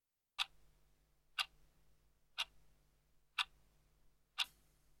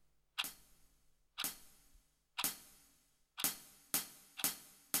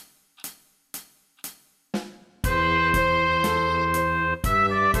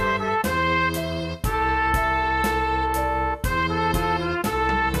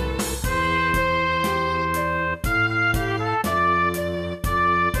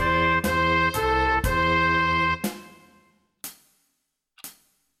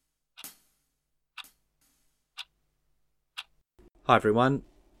Hi everyone,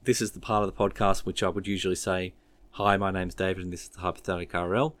 this is the part of the podcast which I would usually say, hi, my name's David and this is the Hypothetical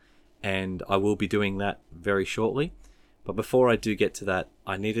RL, and I will be doing that very shortly. But before I do get to that,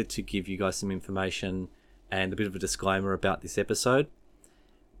 I needed to give you guys some information and a bit of a disclaimer about this episode.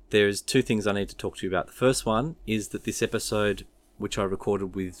 There's two things I need to talk to you about. The first one is that this episode, which I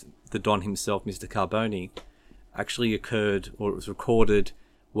recorded with the Don himself, Mr. Carbone, actually occurred, or it was recorded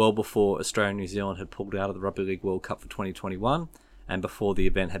well before Australia and New Zealand had pulled out of the Rugby League World Cup for 2021 and before the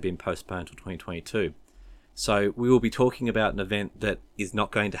event had been postponed until 2022. So we will be talking about an event that is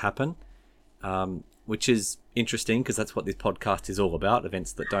not going to happen, which is interesting because that's what this podcast is all about,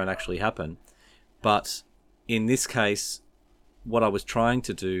 events that don't actually happen. But in this case, what I was trying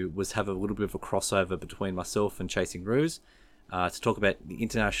to do was have a little bit of a crossover between myself and Chasing Roos to talk about the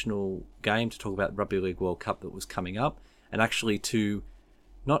international game, to talk about the Rugby League World Cup that was coming up, and actually to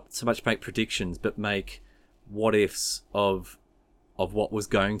not so much make predictions, but make what-ifs of what was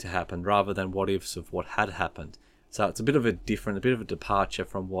going to happen rather than what-ifs of what had happened. So it's a bit of a departure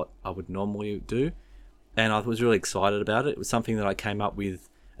from what I would normally do. And I was really excited about it. It was something that I came up with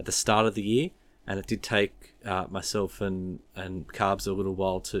at the start of the year, and it did take myself and Carbs a little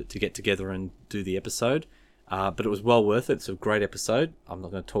while to get together and do the episode. But it was well worth it. It's a great episode. I'm not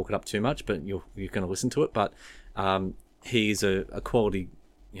going to talk it up too much, but you're going to listen to it. But he's a quality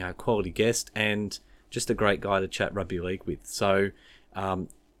guest and just a great guy to chat rugby league with. So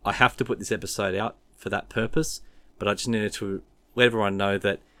I have to put this episode out for that purpose, but I just needed to let everyone know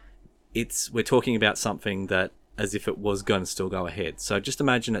that we're talking about something that as if it was going to still go ahead. So just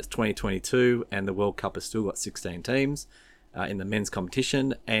imagine it's 2022 and the World Cup has still got 16 teams in the men's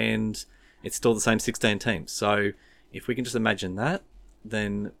competition, and it's still the same 16 teams. So if we can just imagine that,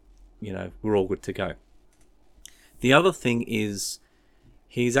 then we're all good to go. The other thing is,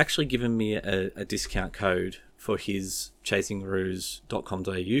 he's actually given me a discount code for his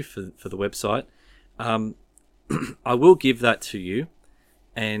chasingroos.com.au for the website. I will give that to you,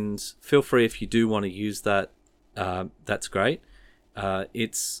 and feel free if you do want to use that. That's great.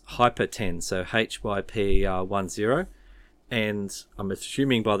 It's Hyper10, so HYPER10, and I'm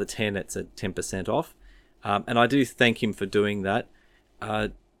assuming by the 10 it's at 10% off. And I do thank him for doing that.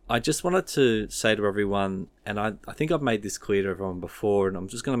 I just wanted to say to everyone, and I think I've made this clear to everyone before, and I'm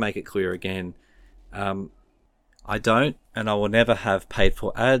just going to make it clear again. I don't, and I will never have paid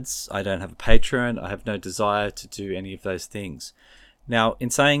for ads. I don't have a Patreon. I have no desire to do any of those things. Now,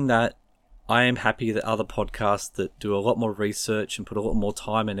 in saying that, I am happy that other podcasts that do a lot more research and put a lot more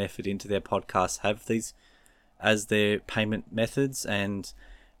time and effort into their podcasts have these as their payment methods, and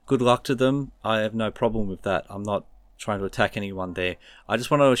good luck to them. I have no problem with that. I'm not trying to attack anyone there. I just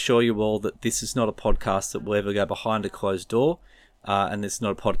want to assure you all that this is not a podcast that will ever go behind a closed door, and it's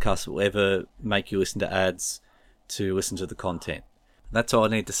not a podcast that will ever make you listen to ads to listen to the content. That's all I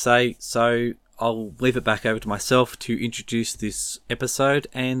need to say, so I'll leave it back over to myself to introduce this episode,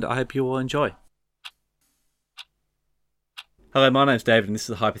 and I hope you all enjoy. Hello, my name's David, and this is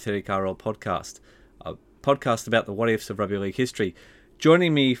the Hypothetical RL podcast, a podcast about the what-ifs of rugby league history.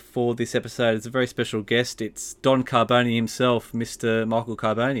 Joining me for this episode is a very special guest. It's Don Carbone himself, Mr. Michael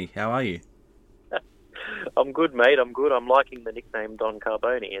Carbone. How are you? I'm good, mate. I'm good. I'm liking the nickname Don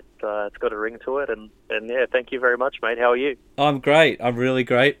Carbone. It's got a ring to it, and yeah, thank you very much, mate. How are you? I'm great. I'm really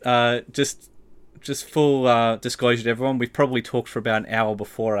great. Just full disclosure to everyone, we've probably talked for about an hour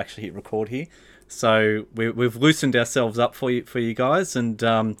before I actually hit record here, so we've loosened ourselves up for you guys, and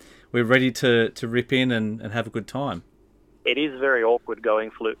we're ready to rip in and have a good time. It is very awkward going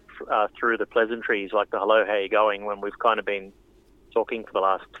through the pleasantries, like the hello, how you going, when we've kind of been talking for the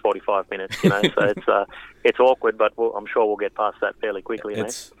last 45 minutes, so it's awkward, but I'm sure we'll get past that fairly quickly,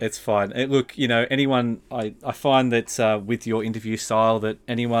 mate. It's fine. Look, anyone, I find that with your interview style, that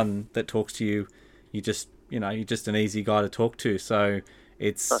anyone that talks to you, you're just an easy guy to talk to, so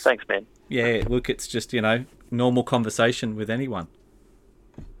it's... Oh, thanks, man. Yeah, look, it's just, normal conversation with anyone.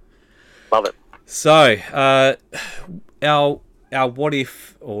 Love it. So, our what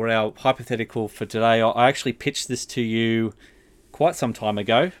if, or our hypothetical for today, I actually pitched this to you quite some time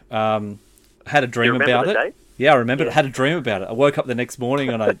ago. I had a dream about it. Date? Yeah, I remember. I had a dream about it. I woke up the next morning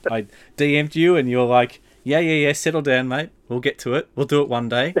and I DM'd you, and you're like, yeah, settle down, mate. We'll get to it. We'll do it one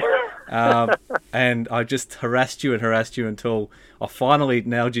day. And I just harassed you until I finally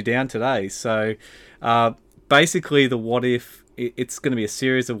nailed you down today. So basically the what if, it's going to be a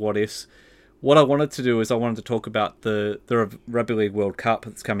series of what ifs. What I wanted to do is I wanted to talk about the Rugby League World Cup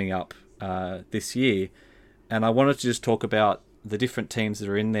that's coming up this year, and I wanted to just talk about the different teams that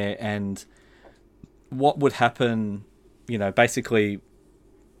are in there and what would happen, basically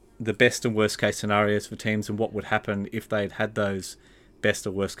the best and worst case scenarios for teams and what would happen if they'd had those best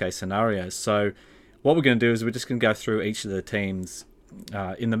or worst case scenarios. So what we're going to do is we're just going to go through each of the teams.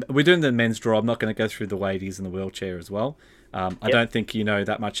 We're doing the men's draw. I'm not going to go through the ladies in the wheelchair as well. I don't think you know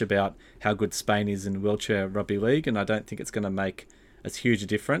that much about how good Spain is in wheelchair rugby league, and I don't think it's going to make as huge a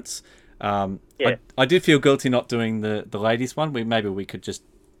difference. I did feel guilty not doing the ladies one. Maybe we could just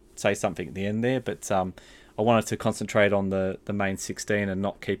say something at the end there, but I wanted to concentrate on the main 16 and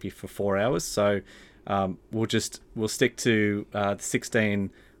not keep you for 4 hours. So we'll stick to the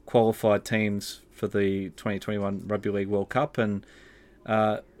 16 qualified teams for the 2021 Rugby League World Cup, and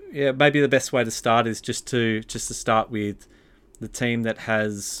maybe the best way to start is just to start with the team that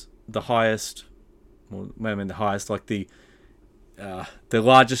has the highest, like the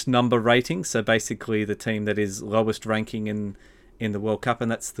largest number rating. So basically, the team that is lowest ranking in the World Cup,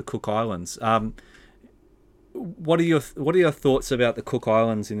 and that's the Cook Islands. What are your thoughts about the Cook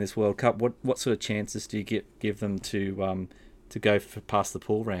Islands in this World Cup? What sort of chances do you give them to go past the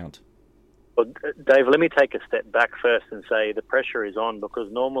pool round? Well, Dave, let me take a step back first and say the pressure is on,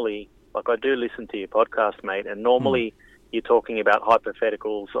 because normally, like, I do listen to your podcast, mate, and normally you're talking about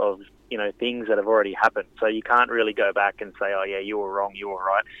hypotheticals of, things that have already happened. So you can't really go back and say, oh yeah, you were wrong, you were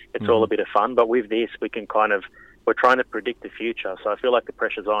right. It's all a bit of fun. But with this, we're trying to predict the future. So I feel like the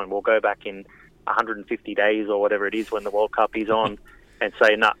pressure's on. We'll go back in 150 days or whatever it is when the World Cup is on and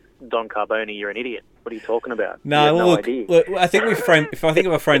say, nah, Don Carbone, you're an idiot. What are you talking about? No, idea. Look, I think if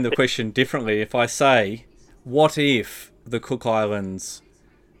I frame the question differently, if I say, what if the Cook Islands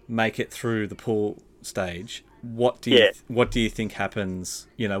make it through the pool stage? What do you think happens?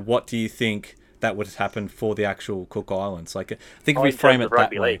 What do you think that would happen for the actual Cook Islands? Like, I think if we frame it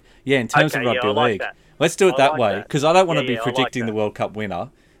that way, in terms of rugby league, let's do it that way, because I don't want to be predicting the World Cup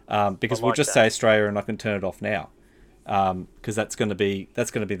winner, because we'll just say Australia and I can turn it off now, because that's going to be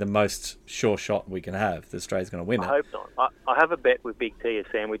the most sure shot we can have that Australia's going to win it. I hope not. I have a bet with Big T, a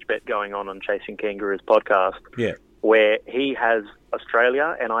sandwich bet going on Chasing Kangaroos podcast, where he has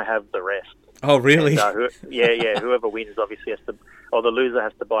Australia and I have the rest. Oh, really? And, whoever wins obviously has to, or the loser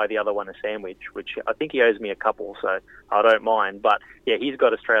has to buy the other one a sandwich, which I think he owes me a couple, so I don't mind. But yeah, he's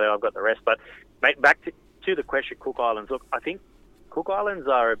got Australia, I've got the rest. But mate, back to the question, Cook Islands. Look, I think Cook Islands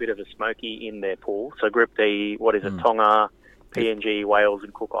are a bit of a smoky in their pool. So Group D, Tonga, PNG, Wales,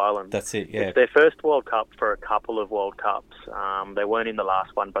 and Cook Islands. That's it. Yeah, it's their first World Cup for a couple of World Cups. They weren't in the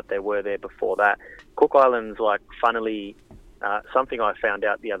last one, but they were there before that. Cook Islands, funnily, something I found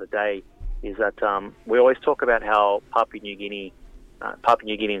out the other day is that we always talk about how Papua New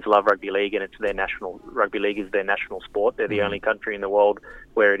Guineans love rugby league, and rugby league is their national sport. They're the only country in the world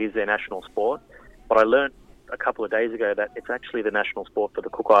where it is their national sport. But I learnt a couple of days ago that it's actually the national sport for the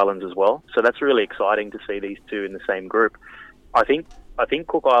Cook Islands as well. So that's really exciting to see these two in the same group. I think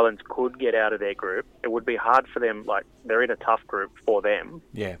Cook Islands could get out of their group. It would be hard for them. They're in a tough group for them.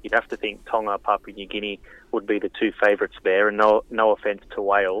 Yeah. You'd have to think Tonga, Papua New Guinea would be the two favourites there. And no offence to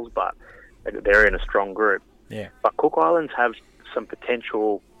Wales, but they're in a strong group. Yeah. But Cook Islands have some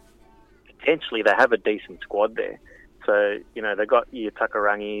potential. Potentially, they have a decent squad there. So, they've got your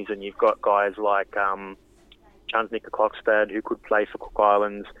Takarangis, and you've got guys like Chansnika Klokstad, who could play for Cook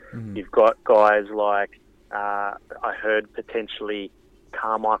Islands. You've got guys like, I heard potentially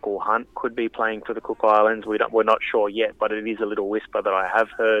Carmichael Hunt could be playing for the Cook Islands. We're not sure yet, but it is a little whisper that I have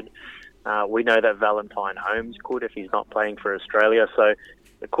heard. We know that Valentine Holmes could if he's not playing for Australia. So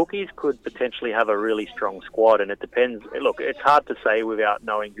the Cookies could potentially have a really strong squad, and it depends. Look, it's hard to say without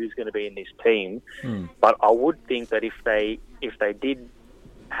knowing who's going to be in this team, but I would think that if they did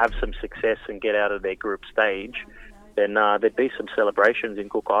have some success and get out of their group stage, then there'd be some celebrations in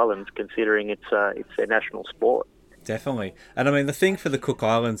Cook Islands, considering it's their national sport. Definitely. And I mean, the thing for the Cook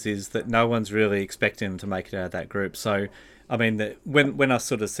Islands is that no one's really expecting them to make it out of that group. So, I mean, when I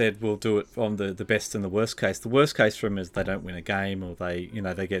sort of said we'll do it on the best and the worst case for them is they don't win a game, or they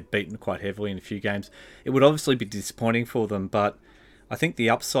get beaten quite heavily in a few games. It would obviously be disappointing for them, but I think the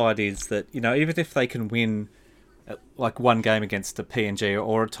upside is that, even if they can win one game against a PNG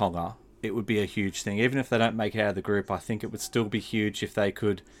or a Tonga, it would be a huge thing. Even if they don't make it out of the group, I think it would still be huge if they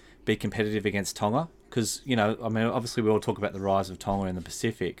could be competitive against Tonga. Because, obviously we all talk about the rise of Tonga in the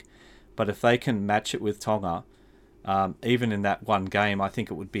Pacific, but if they can match it with Tonga, even in that one game, I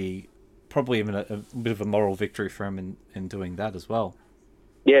think it would be probably even a bit of a moral victory for them in doing that as well.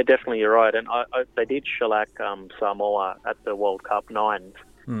 Yeah, definitely, you're right. And they did shellac Samoa at the World Cup nines.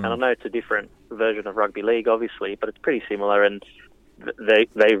 And I know it's a different version of rugby league, obviously, but it's pretty similar, and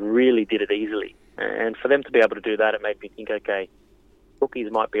they really did it easily. And for them to be able to do that, it made me think, okay,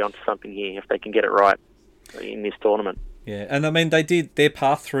 Cookies might be onto something here if they can get it right in this tournament. Yeah, and I mean they did their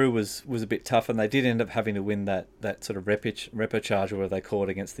path through was a bit tough, and they did end up having to win that sort of repechage, or whatever they call it,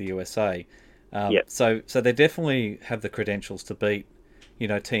 against the USA. Yep. So they definitely have the credentials to beat,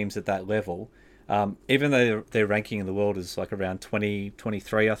 teams at that level. Even though their ranking in the world is like around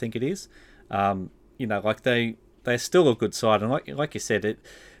 23, I think it is. Like they're still a good side, and like you said,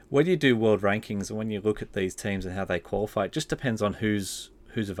 when you do world rankings and when you look at these teams and how they qualify, it just depends on who's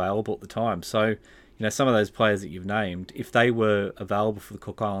available at the time. So some of those players that you've named, if they were available for the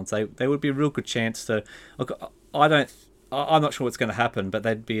Cook Islands, they would be a real good chance to. Look, I'm not sure what's going to happen, but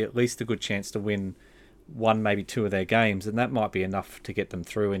they'd be at least a good chance to win one, maybe two of their games, and that might be enough to get them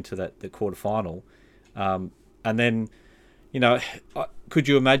through into the quarterfinal. And then, could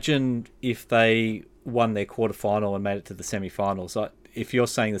you imagine if they won their quarterfinal and made it to the semi-finals? If you're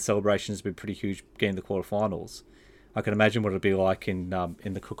saying the celebrations have been pretty huge getting the quarterfinals, I can imagine what it'd be like in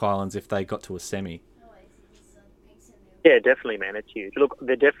the Cook Islands if they got to a semi. Yeah, definitely, man. It's huge. Look,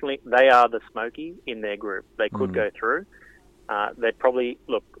 they are the Smoky in their group. They could go through. They'd probably,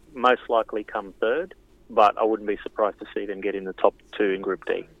 most likely come third, but I wouldn't be surprised to see them get in the top two in Group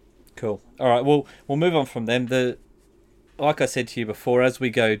D. Cool. All right, well, we'll move on from them. Like I said to you before, as we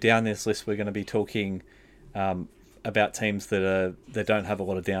go down this list, we're going to be talking about teams that don't have a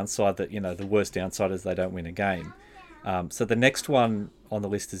lot of downside. That the worst downside is they don't win a game. So the next one on the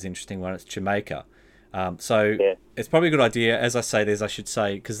list is an interesting one. It's Jamaica. It's probably a good idea, as I say this, I should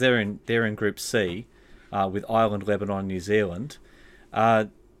say, because they're in Group C with Ireland, Lebanon, New Zealand. I'm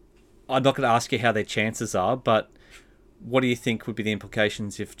not going to ask you how their chances are, but what do you think would be the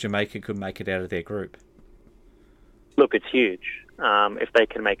implications if Jamaica could make it out of their group? Look, it's huge if they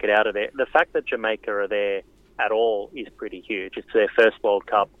can make it out of there. The fact that Jamaica are there at all is pretty huge. It's their first World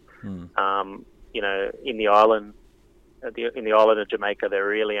Cup. In the island of Jamaica, they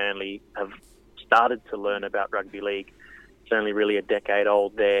really only have started to learn about rugby league. It's only really a decade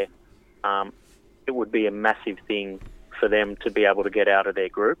old there. It would be a massive thing for them to be able to get out of their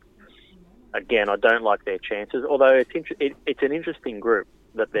group. Again, I don't like their chances, although it's an interesting group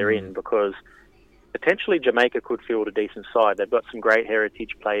that they're in, because potentially Jamaica could field a decent side. They've got some great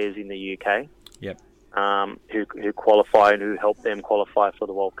heritage players in the UK. Yep. Who qualify and who help them qualify for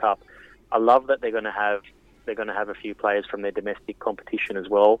the World Cup. I love that they're going to have a few players from their domestic competition as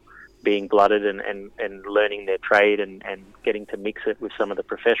well, being blooded and learning their trade and getting to mix it with some of the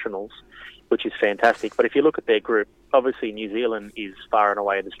professionals, which is fantastic. But if you look at their group, obviously New Zealand is far and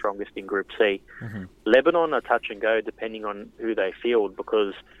away the strongest in Group C. Mm-hmm. Lebanon are touch and go depending on who they field,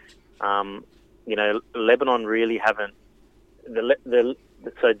 because Lebanon really haven't.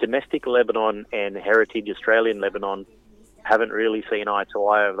 So domestic Lebanon and heritage Australian Lebanon haven't really seen eye to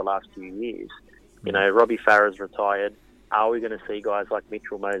eye over the last few years. Robbie Farah's retired. Are we going to see guys like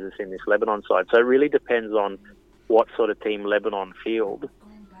Mitchell Moses in this Lebanon side? So it really depends on what sort of team Lebanon field.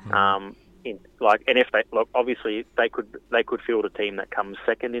 And if they look, obviously they could field a team that comes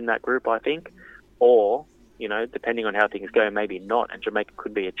second in that group, I think, or depending on how things go, maybe not. And Jamaica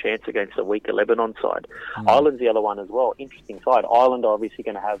could be a chance against a weaker Lebanon side. Ireland's the other one as well. Interesting side. Ireland are obviously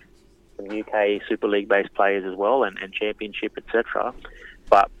going to have some UK Super League-based players as well, and Championship, etc.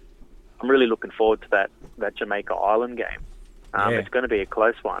 But I'm really looking forward to that Jamaica-Ireland game. It's going to be a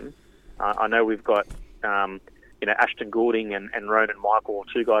close one. I know we've got Ashton Goulding and Ronan Michael,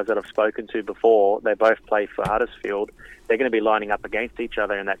 two guys that I've spoken to before. They both play for Huddersfield. They're going to be lining up against each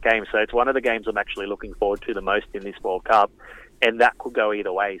other in that game. So it's one of the games I'm actually looking forward to the most in this World Cup, and that could go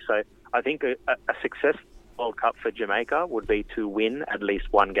either way. So I think a successful World Cup for Jamaica would be to win at least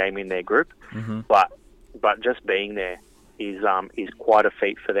one game in their group. Mm-hmm. But just being there is quite a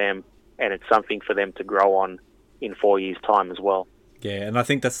feat for them, and it's something for them to grow on in 4 years' time as well. Yeah, and I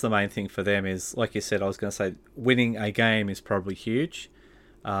think that's the main thing for them is, like you said, I was going to say, winning a game is probably huge.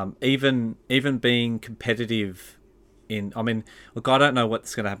 Even being competitive look, I don't know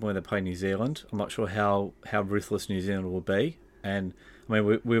what's going to happen when they play New Zealand. I'm not sure how ruthless New Zealand will be. And,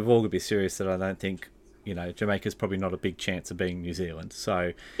 we've all got to be serious that I don't think, Jamaica's probably not a big chance of being New Zealand.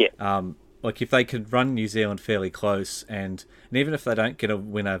 So, yeah. If they could run New Zealand fairly close, and even if they don't get a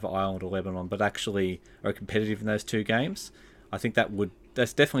win over Ireland or Lebanon, but actually are competitive in those two games, I think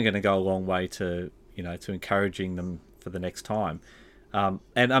that's definitely going to go a long way to encouraging them for the next time. It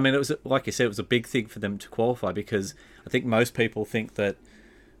was, like you said, it was a big thing for them to qualify, because I think most people think that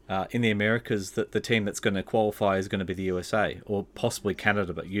in the Americas that the team that's going to qualify is going to be the USA or possibly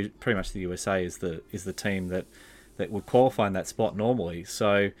Canada, but pretty much the USA is the team that would qualify in that spot normally.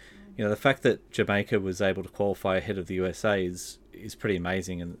 So, the fact that Jamaica was able to qualify ahead of the USA is pretty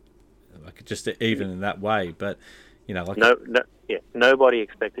amazing, and just even in that way. But Like nobody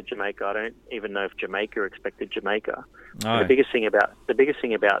expected Jamaica. I don't even know if Jamaica expected Jamaica. No. The biggest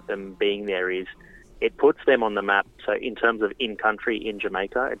thing about them being there is it puts them on the map. So in terms of in country in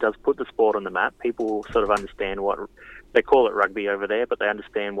Jamaica, it does put the sport on the map. People sort of understand what they call it rugby over there, but they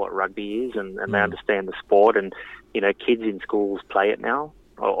understand what rugby is and they understand the sport. And kids in schools play it now.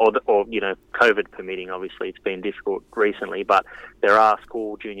 Or COVID permitting, obviously it's been difficult recently, but there are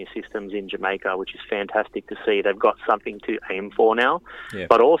school junior systems in Jamaica, which is fantastic to see. They've got something to aim for now,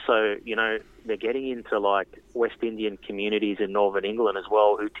 but also, they're getting into like West Indian communities in Northern England as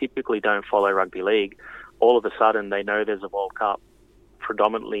well, who typically don't follow rugby league. All of a sudden, they know there's a World Cup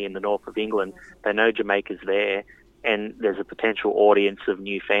predominantly in the north of England. They know Jamaica's there, and there's a potential audience of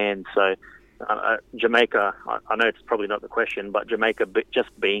new fans. So Jamaica, I know it's probably not the question, but Jamaica just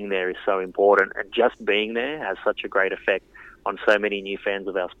being there is so important, and just being there has such a great effect on so many new fans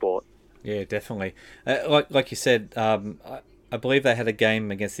of our sport. Yeah, definitely. Like you said, I believe they had a game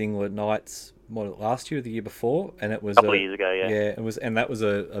against the England Knights last year or the year before, and it was a couple of years ago. Yeah, it was, and that was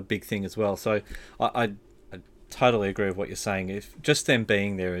a big thing as well. So I totally agree with what you're saying. If just them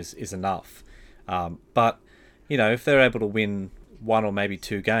being there is enough, but if they're able to win one or maybe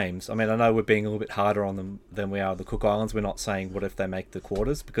two games. I mean, I know we're being a little bit harder on them than we are the Cook Islands. We're not saying what if they make the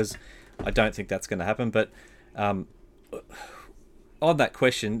quarters, because I don't think that's going to happen. But on that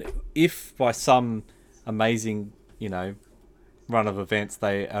question, if by some amazing, run of events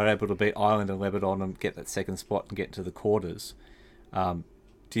they are able to beat Ireland and Lebanon and get that second spot and get to the quarters, do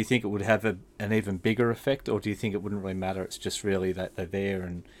you think it would have an even bigger effect, or do you think it wouldn't really matter? It's just really that they're there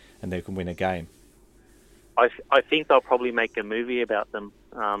and they can win a game. I think they'll probably make a movie about them.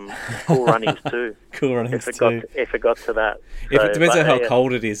 Cool Runnings too. Cool Runnings too. If it got to that. If it depends on how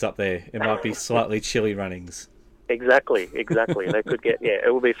cold it is up there. It might be slightly chilly runnings. Exactly. They could get. Yeah,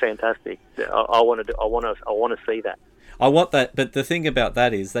 it would be fantastic. I want to see that. I want that, but the thing about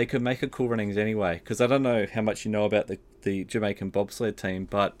that is they could make a Cool Runnings anyway. Because I don't know how much you know about the Jamaican bobsled team,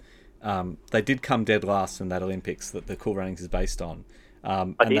 but they did come dead last in that Olympics that the Cool Runnings is based on.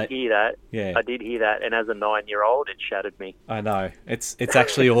 I did hear that. Yeah, I did hear that, and as a 9-year-old, it shattered me. I know it's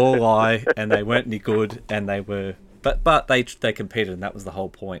actually all a lie, and they weren't any good, and they were, but they competed, and that was the whole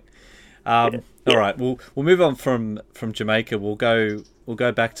point. All right, we'll move on from Jamaica. We'll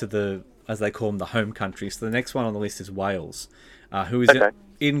go back to the, as they call them, the home country. So the next one on the list is Wales, who is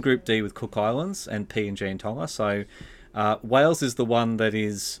in Group D with Cook Islands and PNG and Tonga. So Wales is the one that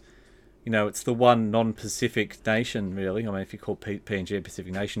is. It's the one non-Pacific nation, really. I mean, if you call PNG a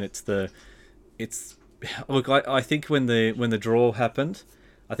Pacific nation, look. I think when the draw happened,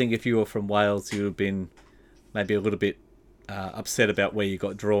 I think if you were from Wales, you would have been maybe a little bit upset about where you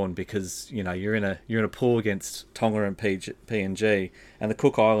got drawn, because you're in a pool against Tonga and PNG, and the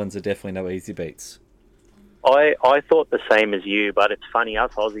Cook Islands are definitely no easy beats. I thought the same as you, but it's funny,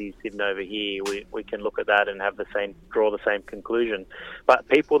 us Aussies sitting over here, we can look at that and draw the same conclusion. But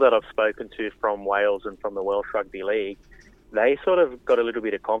people that I've spoken to from Wales and from the Welsh Rugby League, they sort of got a little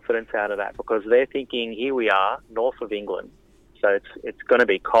bit of confidence out of that, because they're thinking, here we are, north of England, so it's going to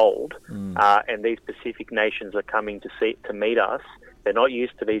be cold, and these Pacific nations are coming to meet us. They're not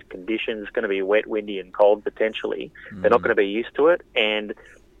used to these conditions. It's going to be wet, windy and cold potentially. They're not going to be used to it, and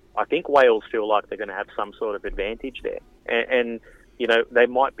I think Wales feel like they're going to have some sort of advantage there. And they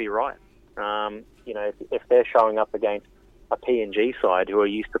might be right. If they're showing up against a PNG side who are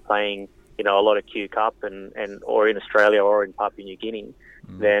used to playing, a lot of Q Cup and or in Australia or in Papua New Guinea,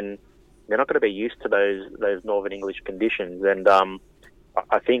 then they're not going to be used to those Northern English conditions. And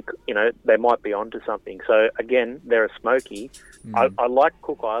I think, they might be onto something. So, again, they're a smoky. I like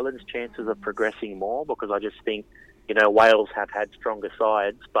Cook Islands' chances of progressing more, because I just think, Wales have had stronger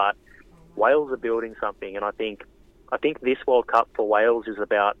sides, but Wales are building something, and I think this World Cup for Wales is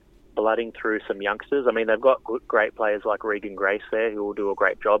about blooding through some youngsters. I mean, they've got great players like Regan Grace there, who will do a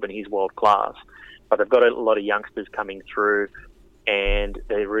great job, and he's world class, but they've got a lot of youngsters coming through, and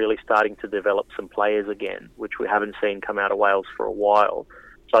they're really starting to develop some players again, which we haven't seen come out of Wales for a while.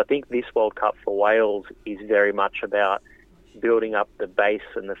 So I think this World Cup for Wales is very much about building up the base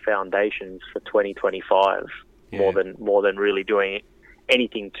and the foundations for 2025. Yeah. More than really doing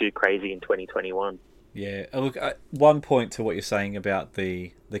anything too crazy in 2021. Yeah, look, one point to what you're saying about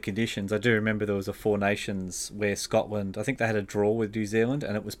the conditions. I do remember there was a Four Nations where Scotland, I think they had a draw with New Zealand,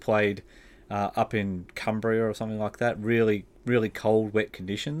 and it was played up in Cumbria or something like that. Really, really cold, wet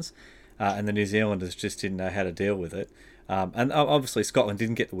conditions, and the New Zealanders just didn't know how to deal with it. And obviously Scotland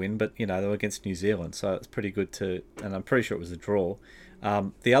didn't get the win, but they were against New Zealand, so it's pretty good and I'm pretty sure it was a draw.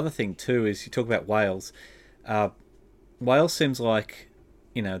 The other thing too is you talk about Wales. Wales seems like,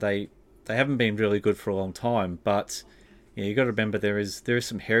 they haven't been really good for a long time, but yeah, you got to remember there is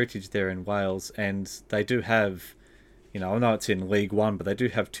some heritage there in Wales, and they do have, I know it's in League One, but they do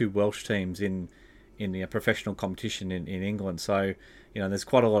have two Welsh teams in the professional competition in England. So there's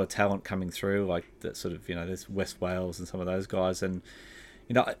quite a lot of talent coming through, like that sort of there's West Wales and some of those guys, and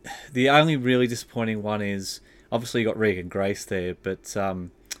the only really disappointing one is obviously you got Regan Grace there, but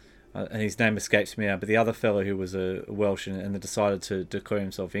and his name escapes me now, but the other fellow who was a Welsh and decided to declare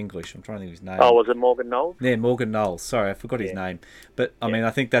himself English. I'm trying to think of his name. Oh, was it Morgan Knowles? Yeah, Morgan Knowles. Sorry, I forgot his name. But I mean,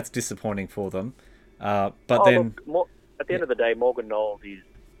 I think that's disappointing for them. But then, look, at the end of the day, Morgan Knowles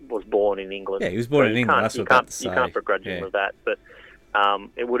was born in England. Yeah, he was born in England. That's what I'm about to say. You can't begrudge him with that. But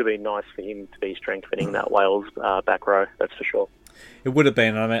it would have been nice for him to be strengthening that Wales back row. That's for sure. It would have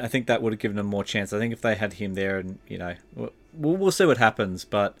been. I mean, I think that would have given them more chance. I think if they had him there, and we'll see what happens.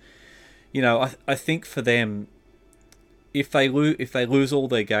 But I think for them, if they lose all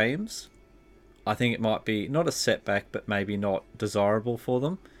their games, I think it might be not a setback, but maybe not desirable for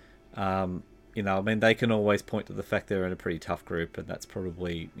them. I mean, they can always point to the fact they're in a pretty tough group, and that's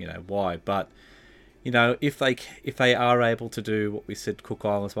probably why. But if they are able to do what we said Cook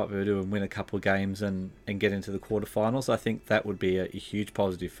Islands might be able to do and win a couple of games and get into the quarterfinals, I think that would be a huge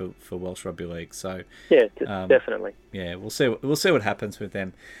positive for Welsh Rugby League. So yeah, definitely. Yeah, we'll see what happens with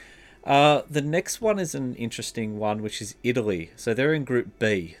them. The next one is an interesting one, which is Italy. So they're in Group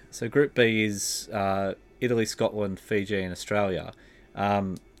B. So Group B is Italy, Scotland, Fiji, and Australia.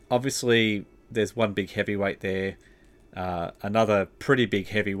 Obviously, there's one big heavyweight there. Another pretty big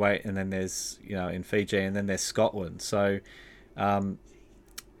heavyweight, and then there's in Fiji, and then there's Scotland. So I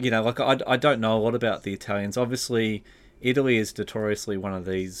don't know a lot about the Italians. Obviously, Italy is notoriously one of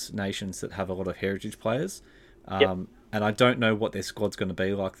these nations that have a lot of heritage players, and I don't know what their squad's going to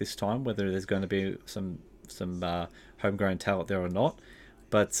be like this time. Whether there's going to be some homegrown talent there or not,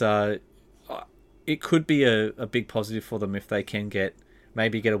 but it could be a big positive for them if they can get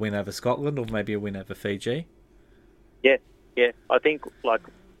a win over Scotland or maybe a win over Fiji. Yeah. I think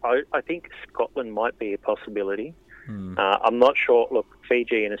I think Scotland might be a possibility. I'm not sure. Look,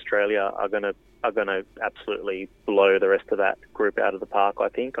 Fiji and Australia are going to absolutely blow the rest of that group out of the park. I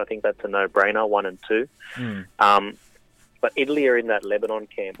think that's a no-brainer, 1 and 2. But Italy are in that Lebanon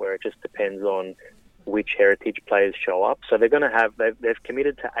camp where it just depends on which heritage players show up. So they're going to have they've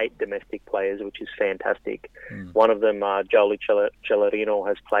committed to 8 domestic players, which is fantastic. One of them, Jolie Celerino,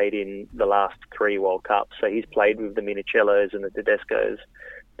 has played in the last 3 World Cups, so he's played with the Minicellos and the Tedescos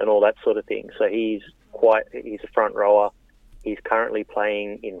and all that sort of thing. So he's a front rower. He's currently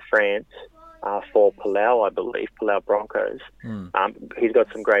playing in France for Palau, I believe, Palau Broncos. He's got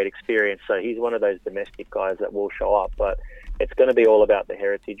some great experience, so he's one of those domestic guys that will show up, but it's going to be all about the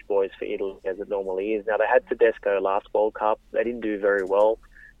heritage boys for Italy, as it normally is. Now, they had Tedesco last World Cup. They didn't do very well.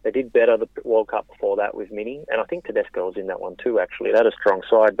 They did better the World Cup before that with Mini, and I think Tedesco was in that one too, actually. They had a strong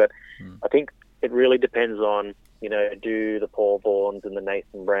side, but I think it really depends on, do the Paul Vaughns and the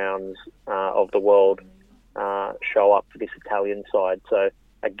Nathan Browns of the world show up for this Italian side. So,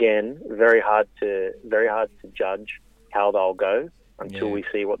 again, very hard to judge how they'll go until we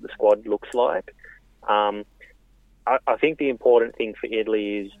see what the squad looks like. I think the important thing for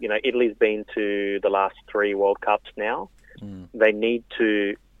Italy is, Italy's been to the last 3 World Cups now. They need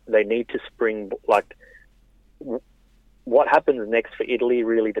to spring, what happens next for Italy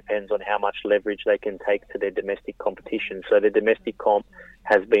really depends on how much leverage they can take to their domestic competition. So their domestic comp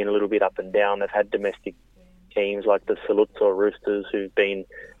has been a little bit up and down. They've had domestic teams like the Saluzzo Roosters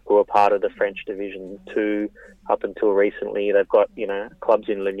who are part of the French Division 2 up until recently. They've got, clubs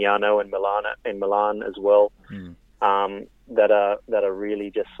in Lignano and Milan as well. That are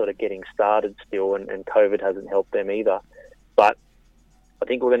really just sort of getting started still, and COVID hasn't helped them either. But I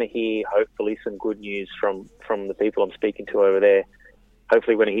think we're going to hear, hopefully, some good news from the people I'm speaking to over there.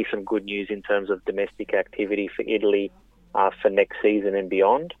 Hopefully we're going to hear some good news in terms of domestic activity for Italy for next season and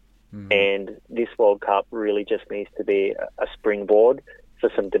beyond. And this World Cup really just needs to be a springboard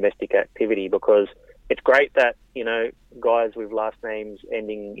for some domestic activity, because it's great that, guys with last names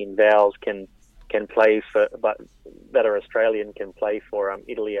ending in vowels can play but that are Australian can play for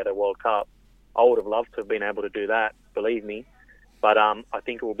Italy at a World Cup. I would have loved to have been able to do that, believe me. But I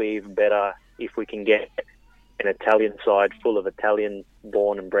think it will be even better if we can get an Italian side full of Italian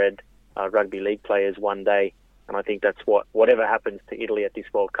born and bred rugby league players one day. And I think that's whatever happens to Italy at this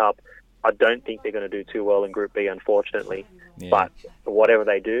World Cup, I don't think they're going to do too well in Group B, unfortunately. Yeah. But whatever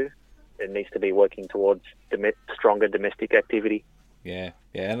they do, it needs to be working towards stronger domestic activity. Yeah,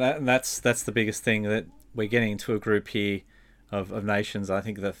 and that's the biggest thing, that we're getting into a group here of nations. I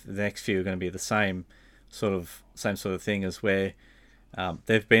think the next few are going to be the same sort of thing, as where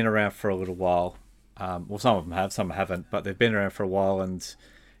They've been around for a little while. Well, some of them have, some haven't, but they've been around for a while. And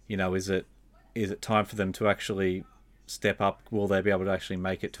is it time for them to actually step up? Will they be able to actually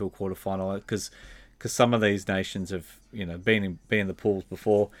make it to a quarterfinal? Because some of these nations have been in the pools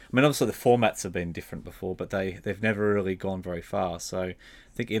before. I mean, obviously the formats have been different before, but they've never really gone very far. So I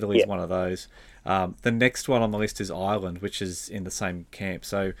think Italy's one of those. The next one on the list is Ireland, which is in the same camp.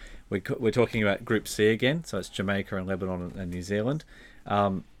 So we're talking about Group C again. So it's Jamaica and Lebanon and New Zealand.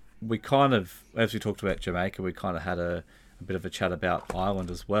 We kind of, as we talked about Jamaica, we kind of had a bit of a chat about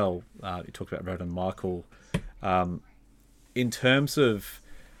Ireland as well. You talked about Ronan Michael. In terms of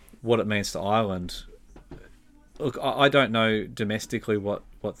what it means to Ireland, look, I don't know domestically what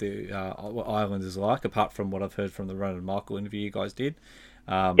Ireland is like, apart from what I've heard from the Ronan Michael interview you guys did.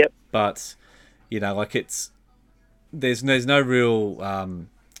 But there's no real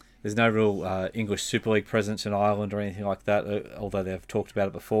English Super League presence in Ireland or anything like that, although they've talked about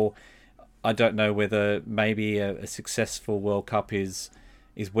it before. I don't know whether maybe a successful World Cup is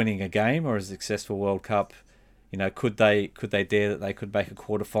winning a game, or a successful World Cup, could they dare that they could make a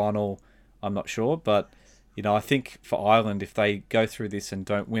quarterfinal? I'm not sure, but I think for Ireland, if they go through this and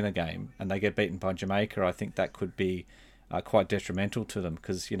don't win a game and they get beaten by Jamaica, I think that could be quite detrimental to them,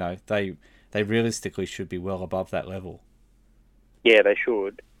 because they realistically should be well above that level. Yeah, they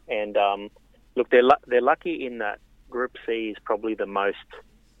should. And look, they're lucky in that Group C is probably the most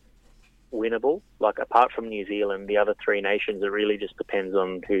winnable. Like, apart from New Zealand, the other three nations, it really just depends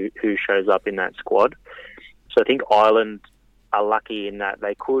on who shows up in that squad. So I think Ireland are lucky in that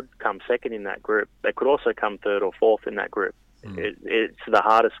they could come second in that group. They could also come third or fourth in that group. It's the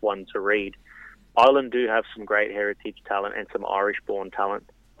hardest one to read. Ireland do have some great heritage talent and some Irish-born talent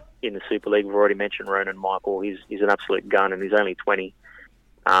in the Super League. We've already mentioned Ronan Michael. He's an absolute gun, and he's only 20.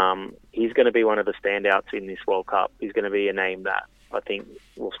 He's going to be one of the standouts in this World Cup. He's going to be a name that I think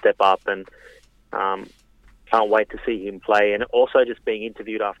will step up, and can't wait to see him play. And also just being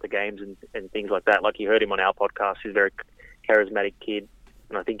interviewed after games and things like that. Like, you heard him on our podcast. He's a very charismatic kid,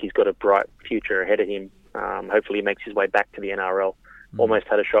 and I think he's got a bright future ahead of him. Hopefully he makes his way back to the NRL. Almost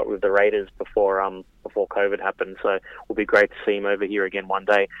had a shot with the Raiders before COVID happened, so it will be great to see him over here again one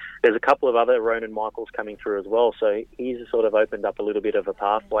day. There's a couple of other Ronan Michaels coming through as well, so he's sort of opened up a little bit of a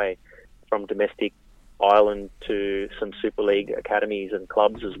pathway from domestic Ireland to some Super League academies and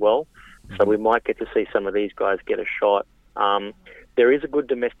clubs as well. So we might get to see some of these guys get a shot. There is a good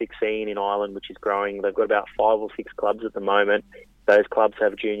domestic scene in Ireland which is growing. They've got about 5 or 6 clubs at the moment. Those clubs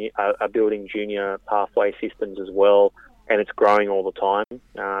have are building junior pathway systems as well, and it's growing all the time.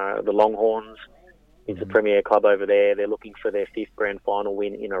 The Longhorns is the premier club over there. They're looking for their 5th grand final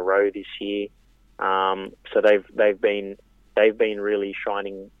win in a row this year. So they've been really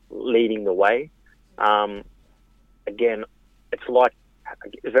shining, leading the way. Again, it's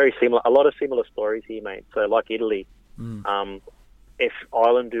very similar. A lot of similar stories here, mate. So like Italy, if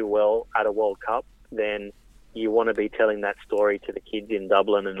Ireland do well at a World Cup, then you want to be telling that story to the kids in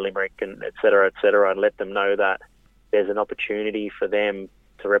Dublin and Limerick and et cetera, and let them know that there's an opportunity for them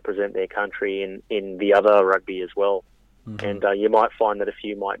to represent their country in the other rugby as well. And you might find that a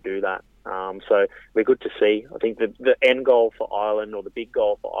few might do that. So we're good to see. I think the end goal for Ireland, or the big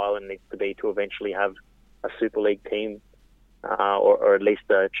goal for Ireland, needs to be to eventually have a Super League team, or at least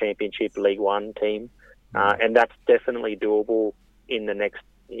a Championship League One team. And that's definitely doable in the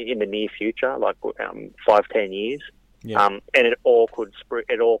near future, like 5-10 years. And it all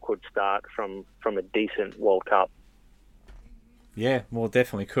could start from a decent World Cup. Yeah, well,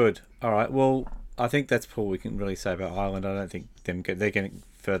 definitely could. All right, well, I think that's all we can really say about Ireland. I don't think they're getting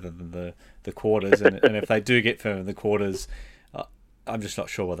further than the quarters, and if they do get further than the quarters, I'm just not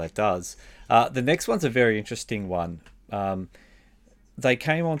sure what that does. The next one's a very interesting one. They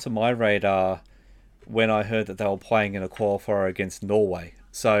came onto my radar when I heard that they were playing in a qualifier against Norway.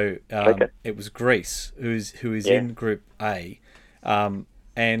 So it was Greece, who is in Group A, and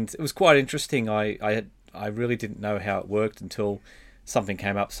it was quite interesting. I really didn't know how it worked until something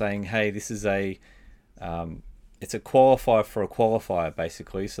came up saying, "Hey, this is it's a qualifier for a qualifier,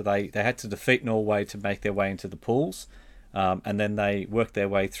 basically." So they had to defeat Norway to make their way into the pools, and then they worked their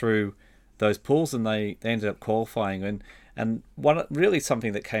way through those pools, and they ended up qualifying. And really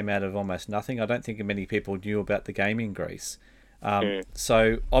something that came out of almost nothing. I don't think many people knew about the game in Greece.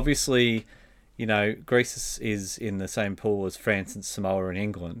 So obviously, Greece is in the same pool as France and Samoa and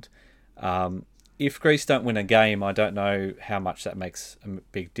England. If Greece don't win a game, I don't know how much that makes a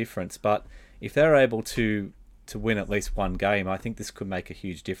big difference. But if they're able to win at least one game, I think this could make a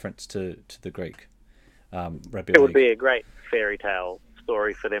huge difference to the Greek rugby league. It would be a great fairy tale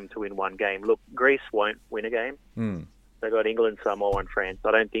story for them to win one game. Look, Greece won't win a game. They got England, Samoa, and France.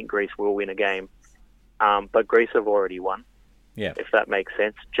 I don't think Greece will win a game, but Greece have already won. Yeah, if that makes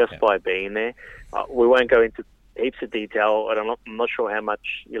sense, just by being there. We won't go into heaps of detail, and I'm not sure how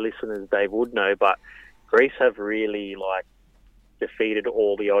much your listeners, Dave, would know, but Greece have really defeated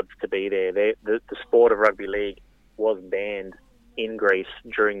all the odds to be there. The sport of rugby league was banned in Greece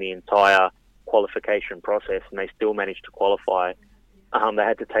during the entire qualification process, and they still managed to qualify. They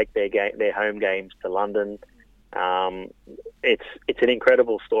had to take their home games to London. It's an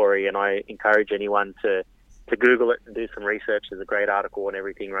incredible story, and I encourage anyone to Google it and do some research. There's a great article on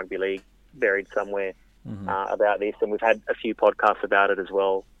Everything Rugby League buried somewhere about this, and we've had a few podcasts about it as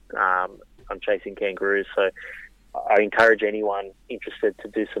well on Chasing Kangaroos. So I encourage anyone interested to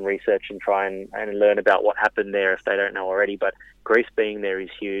do some research and try and learn about what happened there if they don't know already. But Greece being there is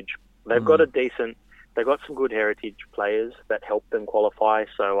huge. They've got they've got some good heritage players that help them qualify.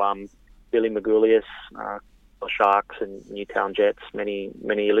 So Billy Magoulias, Sharks and Newtown Jets, many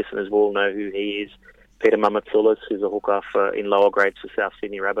of your listeners will know who he is. Peter Mamatsoulis, who's a hooker in lower grades for South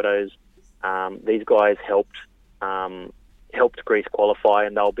Sydney Rabbitohs. These guys helped Greece qualify,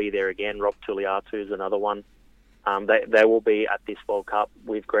 and they'll be there again. Rob Tuliatu is another one. They will be at this World Cup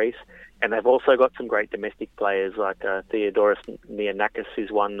with Greece, and they've also got some great domestic players like Theodoros Nianakis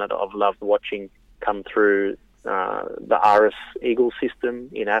is one that I've loved watching come through the Aris Eagles system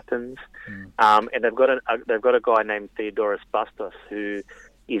in Athens, and they've got a guy named Theodoros Bastos who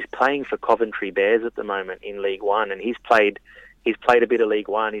is playing for Coventry Bears at the moment in League One, and he's played a bit of League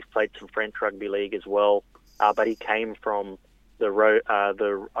One. He's played some French rugby league as well, but he came from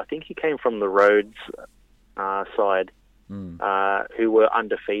I think he came from the Rhodes side, who were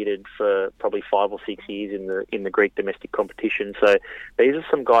undefeated for probably 5 or 6 years in the Greek domestic competition. So these are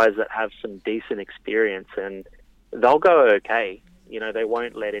some guys that have some decent experience, and they'll go okay. They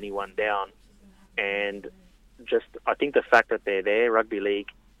won't let anyone down. And I think the fact that they're there, rugby league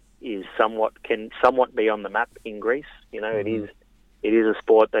can somewhat be on the map in Greece. It is a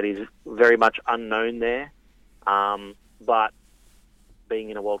sport that is very much unknown there, but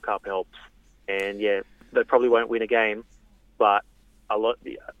being in a World Cup helps. And yeah, they probably won't win a game, but a lot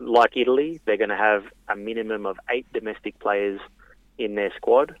like Italy, they're going to have a minimum of 8 domestic players in their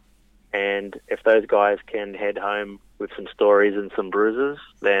squad, and if those guys can head home with some stories and some bruises,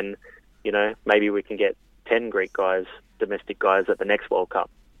 then maybe we can get 10 Greek guys, domestic guys, at the next World Cup,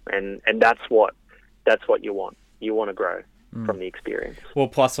 and that's what you want. You want to grow from the experience. Well,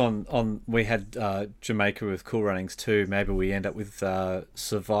 plus on we had Jamaica with Cool Runnings too. Maybe we end up with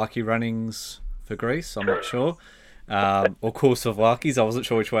Savaki Runnings for Greece. I'm not sure. Or Cool Savlakis. I wasn't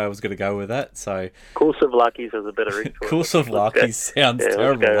sure which way I was going to go with that. So Cool Savlakis is a bit of rich. Cool Savlakis sounds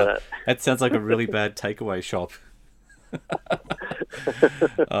terrible. That sounds like a really bad takeaway shop.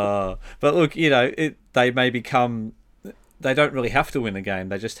 But look, they may become. They don't really have to win a game.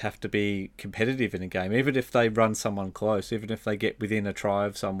 They just have to be competitive in a game. Even if they run someone close, even if they get within a try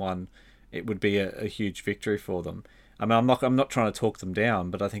of someone, it would be a huge victory for them. I mean, I'm not trying to talk them down,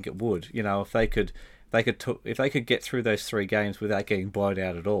 but I think it would. If they could get through those 3 games without getting blown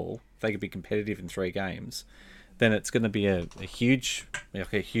out at all, if they could be competitive in 3 games, then it's going to be a huge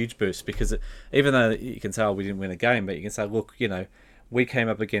boost. Because even though you can say, we didn't win a game, but you can say, look, we came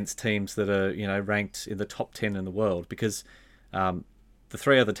up against teams that are ranked in the top 10 in the world, because the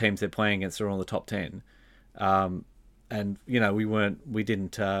 3 other teams they're playing against are all in the top 10, and we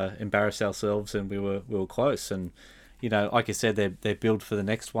didn't embarrass ourselves, and we were close, and like you said, they're built for the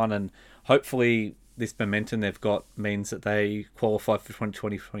next one, and hopefully this momentum they've got means that they qualify for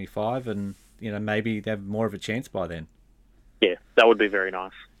 2025, and maybe they have more of a chance by then. Yeah, that would be very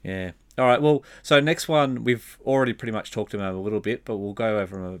nice. Yeah. All right, well, so next one, we've already pretty much talked about a little bit, but we'll go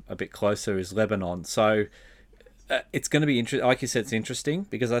over them a bit closer, is Lebanon. So it's going to be interesting. Like you said, it's interesting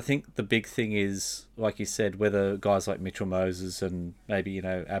because I think the big thing is, like you said, whether guys like Mitchell Moses and maybe,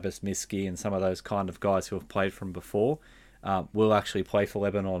 Abbas Miski and some of those kind of guys who have played from before will actually play for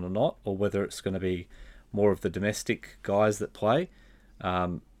Lebanon or not, or whether it's going to be more of the domestic guys that play.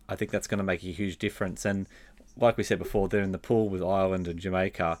 I think that's going to make a huge difference. And like we said before, they're in the pool with Ireland and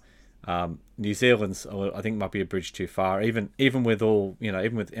Jamaica. New Zealand's, I think, might be a bridge too far. Even with all,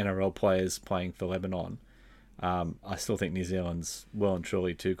 even with NRL players playing for Lebanon, I still think New Zealand's well and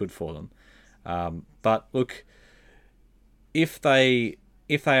truly too good for them. But look, if they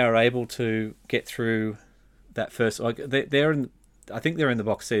are able to get through that first, they're in, I think they're in the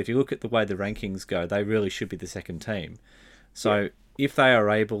box seat. If you look at the way the rankings go, they really should be the second team. So if they are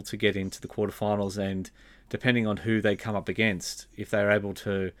able to get into the quarterfinals, and depending on who they come up against, if they're able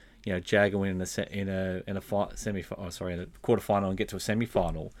to, jag a win in a quarterfinal and get to a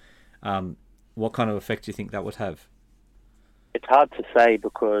semi-final, what kind of effect do you think that would have? It's hard to say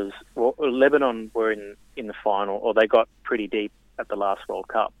because Lebanon were in the final, or they got pretty deep at the last World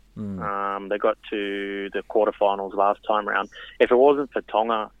Cup. They got to the quarterfinals last time around. If it wasn't for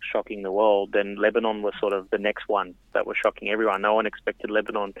Tonga shocking the world, then Lebanon was sort of the next one that was shocking everyone. No one expected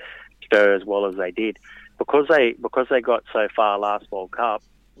Lebanon to go as well as they did. Because they got so far last World Cup,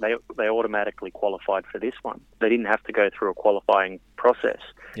 they automatically qualified for this one. They didn't have to go through a qualifying process.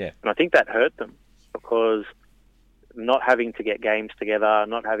 Yeah. And I think that hurt them because not having to get games together,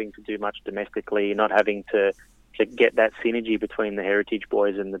 not having to do much domestically, not having to get that synergy between the heritage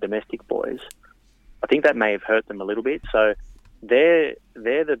boys and the domestic boys, I think that may have hurt them a little bit. So they're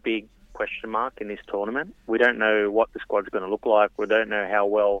the big question mark in this tournament. We don't know what the squad's going to look like. We don't know how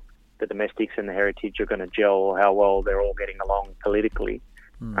well the domestics and the heritage are going to gel, or how well they're all getting along politically,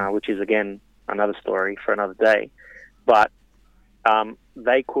 which is, again, another story for another day. But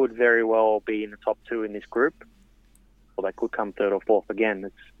they could very well be in the top two in this group, or they could come third or fourth again.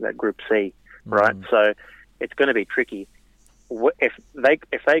 It's that Group C, right? So it's going to be tricky. If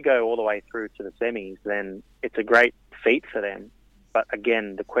they go all the way through to the semis, then it's a great feat for them. But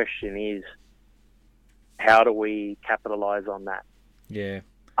again, the question is, how do we capitalise on that? Yeah.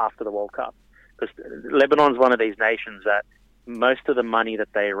 After the World Cup, because Lebanon's one of these nations that most of the money that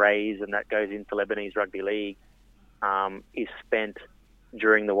they raise and that goes into Lebanese rugby league is spent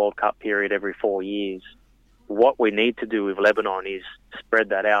during the World Cup period every 4 years. What we need to do with Lebanon is spread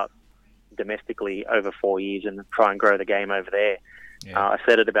that out domestically over 4 years and try and grow the game over there. Yeah. I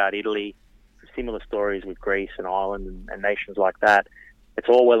said it about Italy, similar stories with Greece and Ireland and nations like that. It's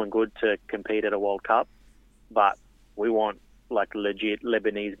all well and good to compete at a World Cup, but we want like legit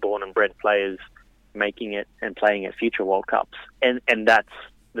Lebanese born and bred players making it and playing at future World Cups. And that's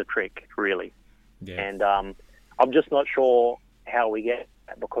the trick, really. Yeah. And I'm just not sure how we get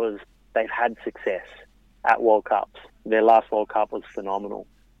that, because they've had success at World Cups. Their last World Cup was phenomenal,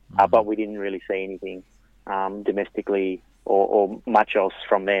 but we didn't really see anything domestically or much else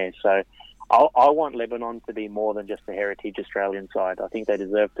from there. So I want Lebanon to be more than just a heritage Australian side. I think they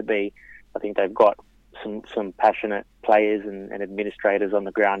deserve to be. I think they've got some passionate players and administrators on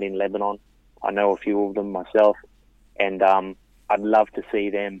the ground in Lebanon. I know a few of them myself, and I'd love to see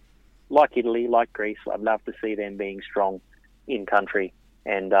them, like Italy, like Greece, I'd love to see them being strong in country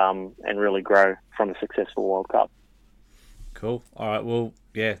and really grow from a successful World Cup. Cool. All right. Well,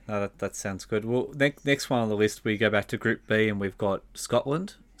 yeah, no, that sounds good. Well, next one on the list, we go back to Group B, and we've got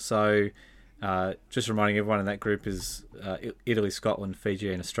Scotland. So just reminding everyone in that group is Italy, Scotland,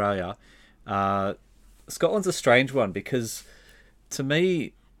 Fiji, and Australia. Scotland's a strange one because, to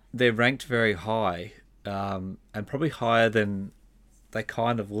me, they're ranked very high, and probably higher than they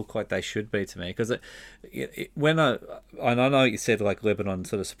kind of look like they should be to me. Because and I know you said like Lebanon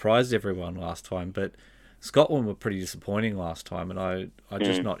sort of surprised everyone last time, but Scotland were pretty disappointing last time, and I'm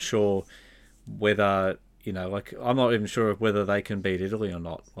just not sure whether, I'm not even sure whether they can beat Italy or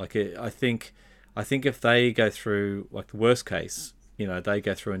not. I think if they go through, like the worst case, they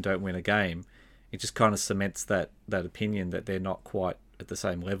go through and don't win a game, it just kind of cements that opinion that they're not quite at the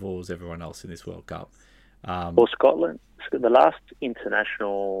same level as everyone else in this World Cup. Well, Scotland, the last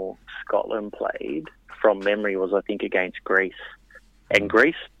international Scotland played from memory was, I think, against Greece. And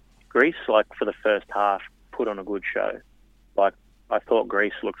Greece, like for the first half, put on a good show. Like, I thought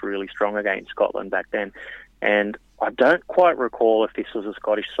Greece looked really strong against Scotland back then. And I don't quite recall if this was a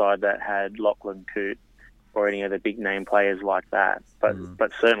Scottish side that had Lachlan Coote or any of the big name players like that.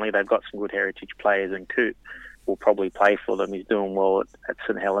 But certainly they've got some good heritage players, and Coote will probably play for them. He's doing well at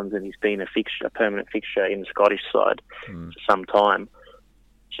St Helens, and he's been a permanent fixture in the Scottish side for some time.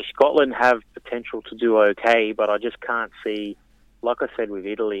 So Scotland have potential to do okay, but I just can't see, like I said with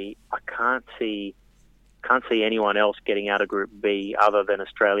Italy, I can't see anyone else getting out of Group B other than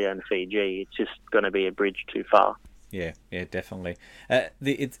Australia and Fiji. It's just going to be a bridge too far. Yeah, definitely.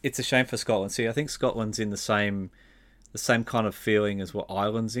 It's a shame for Scotland. See, I think Scotland's in the same kind of feeling as what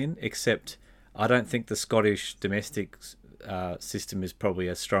Ireland's in, except I don't think the Scottish domestic system is probably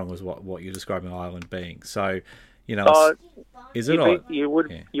as strong as what you're describing Ireland being. So, is it? You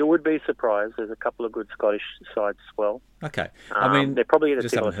would be surprised. There's a couple of good Scottish sides as well. Okay, they're probably in a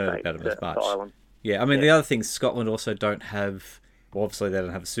just similar haven't heard state about them as much. to Ireland. Yeah, The other thing, Scotland also don't have. Well, obviously, they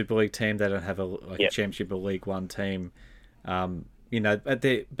don't have a Super League team. They don't have a Championship or League One team. But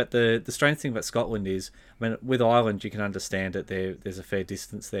the strange thing about Scotland is, with Ireland, you can understand that there's a fair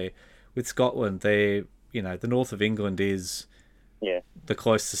distance there. With Scotland, the north of England is the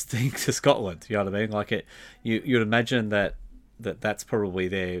closest thing to Scotland. You know what I mean? You'd imagine that's probably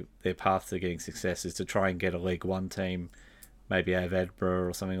their path to getting success is to try and get a League One team, maybe out of Edinburgh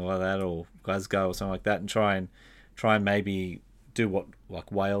or something like that, or Glasgow or something like that, and try try and maybe do what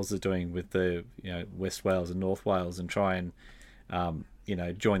like Wales are doing with the West Wales and North Wales, and try and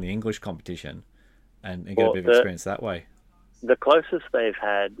join the English competition and get a bit of experience that way. The closest they've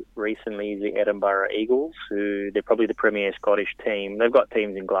had recently is the Edinburgh Eagles, who they're probably the premier Scottish team. They've got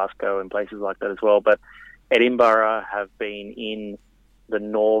teams in Glasgow and places like that as well, but Edinburgh have been in the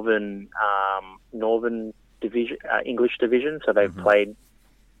northern division, English division, so they've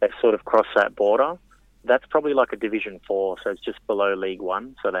sort of crossed that border. That's probably like a Division 4, so it's just below League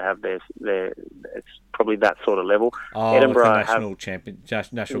One. So they have their it's probably that sort of level. Edinburgh like national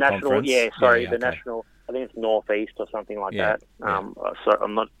conference. Yeah, sorry, the national. I think it's Northeast or something like that. So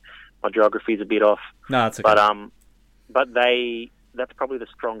I'm not. My geography's a bit off. No, it's okay. But that's probably the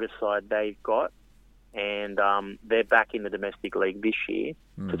strongest side they've got, and they're back in the domestic league this year.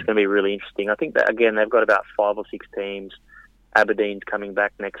 So it's going to be really interesting. I think that again they've got about 5 or 6 teams. Aberdeen's coming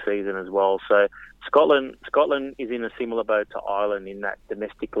back next season as well. So Scotland is in a similar boat to Ireland in that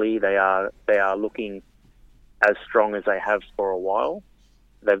domestically they are looking as strong as they have for a while.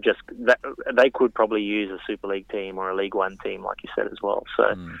 They could probably use a Super League team or a League One team, like you said as well.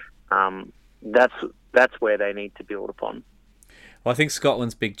 So that's where they need to build upon. Well, I think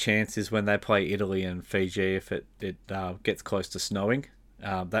Scotland's big chance is when they play Italy and Fiji. If it gets close to snowing,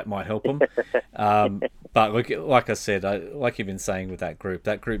 that might help them. But like I said, like you've been saying with that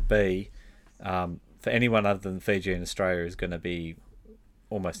Group B, for anyone other than Fiji and Australia is going to be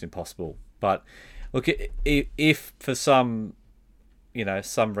almost impossible. But look, if for some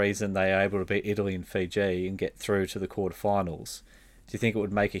reason they are able to beat Italy and Fiji and get through to the quarterfinals, do you think it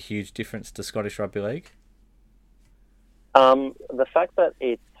would make a huge difference to Scottish Rugby League? The fact that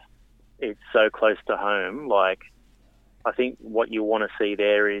it's so close to home, like, I think what you want to see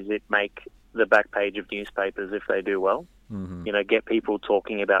there is it make the back page of newspapers if they do well. Get people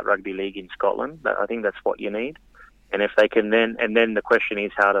talking about rugby league in Scotland. I think that's what you need. And if they can then the question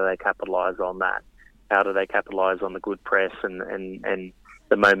is, how do they capitalise on that? How do they capitalise on the good press and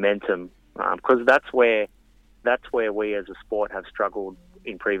the momentum? Because that's where we as a sport have struggled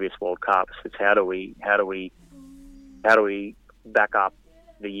in previous World Cups. It's how do we back up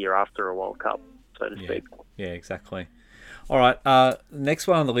the year after a World Cup, so to speak. Yeah, exactly. All right, next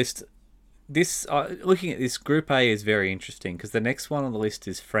one on the list. This looking at this, Group A is very interesting because the next one on the list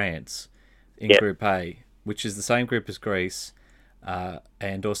is France in Group A, which is the same group as Greece,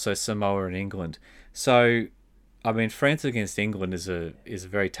 and also Samoa and England. So, I mean, France against England is a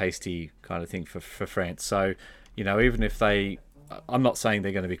very tasty kind of thing for France. So, even if I'm not saying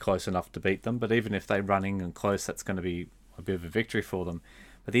they're going to be close enough to beat them, but even if they're running and close, that's going to be a bit of a victory for them.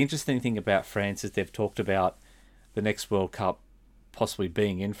 But the interesting thing about France is they've talked about the next World Cup possibly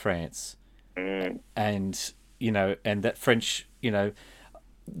being in France. And that French,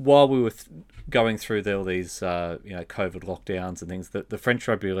 while we were going through all these, COVID lockdowns and things, the French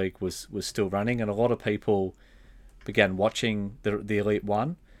Rugby League was still running, and a lot of people began watching the Elite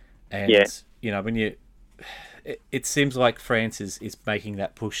One. And, it seems like France is making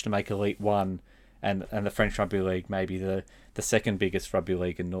that push to make Elite One and the French Rugby League maybe the second biggest rugby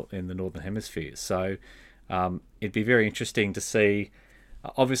league in the Northern Hemisphere. So it'd be very interesting to see.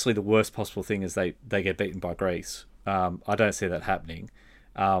 Obviously, the worst possible thing is they get beaten by Greece. I don't see that happening.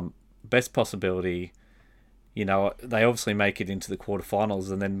 Best possibility, they obviously make it into the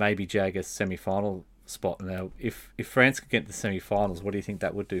quarterfinals and then maybe jag a semi-final spot. Now, if France could get to the semi-finals, what do you think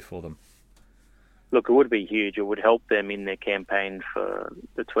that would do for them? Look, it would be huge. It would help them in their campaign for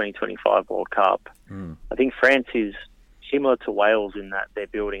the 2025 World Cup. I think France is similar to Wales in that they're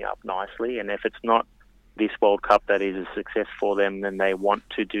building up nicely, and if it's not this World Cup that is a success for them, then they want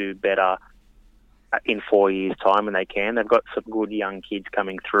to do better in 4 years' time, and they can. They've got some good young kids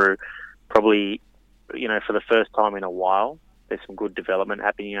coming through. Probably, for the first time in a while, there's some good development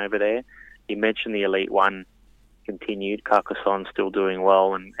happening over there. You mentioned the Elite One continued. Carcassonne still doing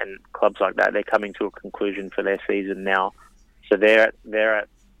well, and clubs like that, they're coming to a conclusion for their season now. So they're at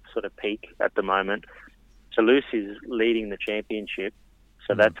sort of peak at the moment. Toulouse is leading the championship,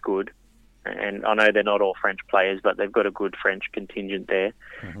 so that's good. And I know they're not all French players, but they've got a good French contingent there.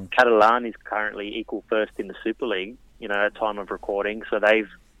 Catalan is currently equal first in the Super League, at time of recording. So they've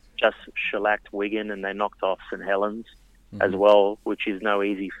just shellacked Wigan and they knocked off St Helens as well, which is no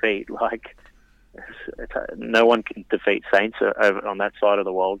easy feat. Like, no one can defeat Saints over on that side of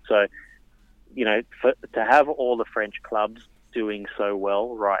the world. So, to have all the French clubs doing so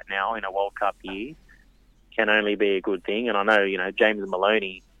well right now in a World Cup year can only be a good thing. And I know, James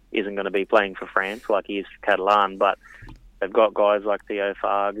Maloney isn't going to be playing for France like he is for Catalan, but they've got guys like Theo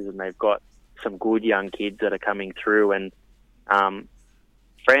Fargs and they've got some good young kids that are coming through. And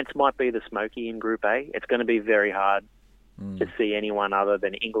France might be the smoky in Group A. It's going to be very hard to see anyone other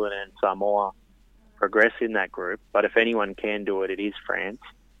than England and Samoa progress in that group. But if anyone can do it, it is France.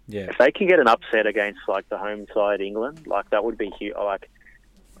 Yeah. If they can get an upset against like the home side England, like that would be huge. Like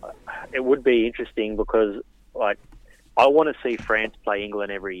it would be interesting because like I want to see France play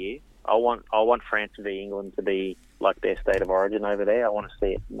England every year. I want France v England to be like their state of origin over there. I want to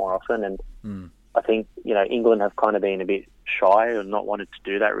see it more often, and I think England have kind of been a bit shy and not wanted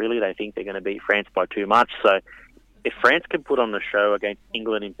to do that. Really, they think they're going to beat France by too much. So if France can put on the show against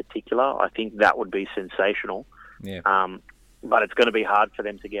England in particular, I think that would be sensational. Yeah. But it's going to be hard for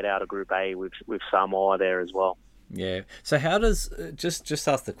them to get out of Group A with Samoa there as well. Yeah. So how does just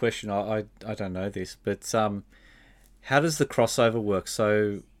ask the question? I don't know this, but how does the crossover work?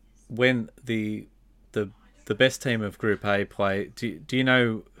 So when the best team of Group A play, do you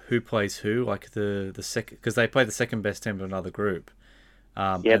know who plays who? Like the second, because they play the second best team of another group.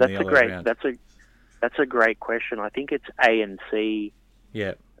 Yeah, that's a great question. I think it's A and C.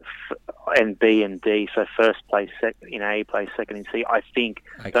 Yeah. And B and D. So first place in A, plays second in C. I think.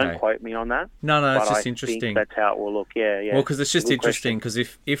 Okay. Don't quote me on that. No, it's just interesting. That's how it will look. Yeah. Well, because it's just interesting because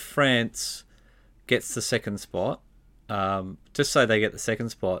if France gets the second spot, just say they get the second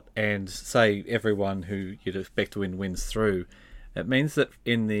spot, and say everyone who you'd expect to win wins through, it means that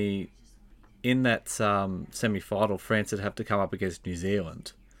in that semi-final, France would have to come up against New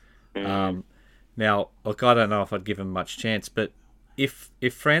Zealand. Now, look, I don't know if I'd give them much chance, but if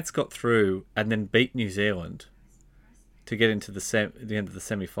France got through and then beat New Zealand to get into the end of the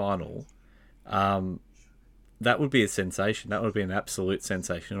semi-final, that would be a sensation. That would be an absolute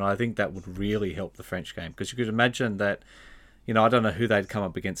sensation, and I think that would really help the French game, because you could imagine that, I don't know who they'd come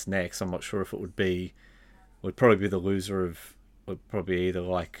up against next. I'm not sure if it would probably be the loser of, would probably either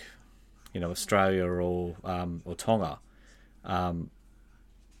like, Australia or Tonga.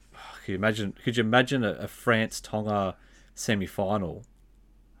 Could you imagine a France-Tonga semi-final,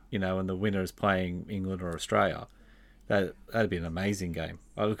 and the winner is playing England or Australia? That'd be an amazing game.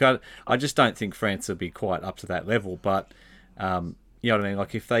 I just don't think France would be quite up to that level, but you know what I mean.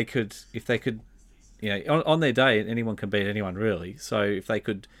 Like if they could, on their day, anyone can beat anyone really. So if they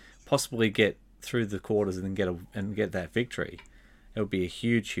could possibly get through the quarters and then get that victory, it would be a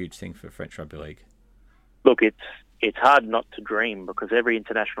huge thing for French Rugby League. Look, it's hard not to dream, because every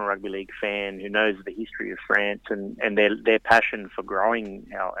international rugby league fan who knows the history of France and their passion for growing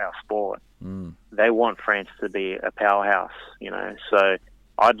our sport, they want France to be a powerhouse, So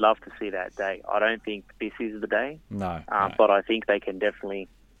I'd love to see that day. I don't think this is the day. No. But I think they can definitely,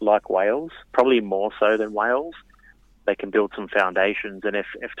 like Wales, probably more so than Wales, they can build some foundations. And if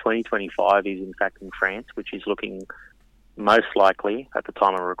 2025 is in fact in France, which is looking most likely at the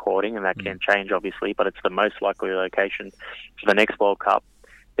time of recording, and that can change obviously, but it's the most likely location for the next World Cup,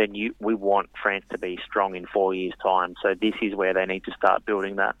 then we want France to be strong in 4 years' time. So this is where they need to start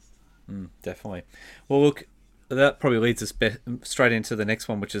building that. Definitely. Well, look, that probably leads us straight into the next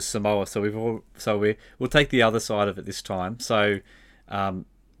one, which is Samoa. So we'll take the other side of it this time. So,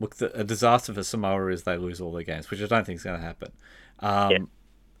 look, a disaster for Samoa is they lose all their games, which I don't think is going to happen.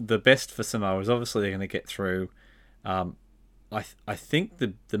 The best for Samoa is obviously they're going to get through. I think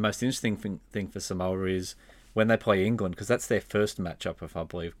the most interesting thing for Samoa is when they play England, because that's their first matchup, if I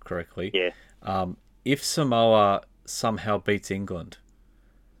believe correctly. Yeah. If Samoa somehow beats England,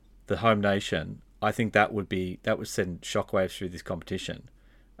 the home nation, I think that would send shockwaves through this competition,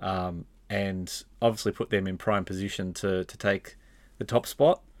 and obviously put them in prime position to take the top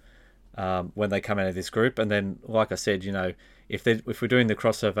spot when they come out of this group. And then, like I said, if we're doing the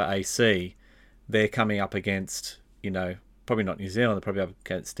crossover AC, they're coming up against, probably not New Zealand, they're probably up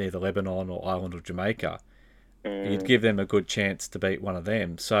against either Lebanon or Ireland or Jamaica. You'd give them a good chance to beat one of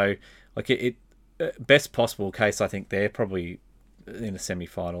them. So, like best possible case, I think they're probably in a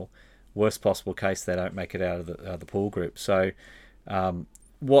semi-final. Worst possible case, they don't make it out of the pool group. So,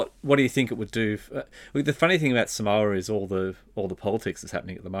 what do you think it would do? The funny thing about Samoa is all the politics that's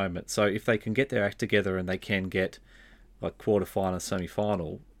happening at the moment. So, if they can get their act together and they can get like quarter-final,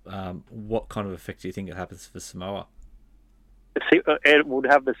 semi-final, what kind of effect do you think it happens for Samoa? It would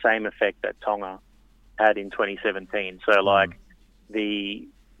have the same effect that Tonga had in 2017. So, like, the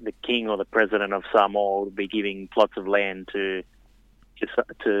king or the president of Samoa would be giving plots of land to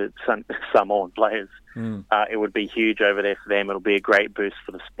Samoan players. It would be huge over there for them. It'll be a great boost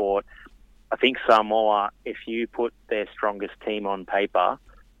for the sport. I think Samoa, if you put their strongest team on paper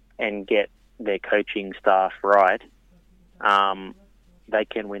and get their coaching staff right, they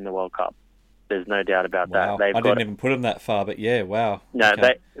can win the World Cup. There's no doubt about that. I didn't even put them that far, but yeah, wow. No,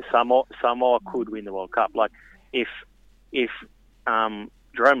 Samoa could win the World Cup. Like if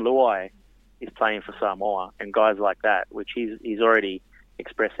Jerome Luai is playing for Samoa, and guys like that, which he's already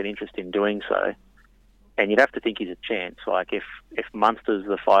expressed an interest in doing so. And you'd have to think he's a chance. Like if Munster's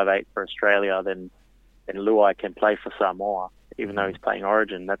the 5'8" for Australia, then Luai can play for Samoa, even though he's playing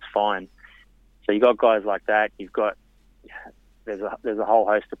Origin. That's fine. So you got guys like that. You've got there's a whole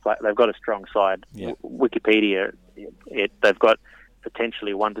host of play. They've got a strong side. Yeah. Wikipedia, they've got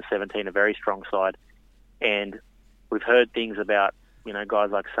potentially 1 to 17, a very strong side. And we've heard things about guys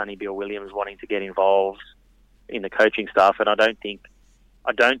like Sonny Bill Williams wanting to get involved in the coaching staff, and I don't think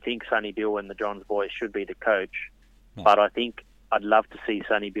Sonny Bill and the Johns boys should be the coach, but I think I'd love to see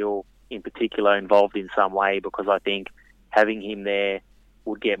Sonny Bill in particular involved in some way, because I think having him there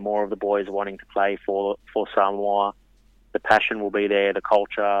would get more of the boys wanting to play for Samoa. The passion will be there, the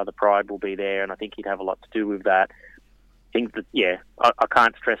culture, the pride will be there, and I think he'd have a lot to do with that. I think that, I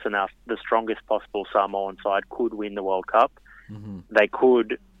can't stress enough, the strongest possible Samoan side could win the World Cup. Mm-hmm. They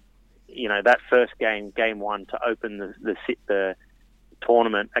could, that first game 1 to open the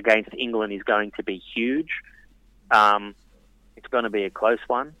tournament against England is going to be huge. It's going to be a close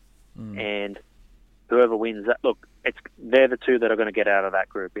one, and whoever wins that, look, they're the two that are going to get out of that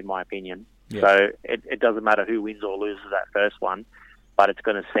group, in my opinion. Yeah. So it doesn't matter who wins or loses that first one, but it's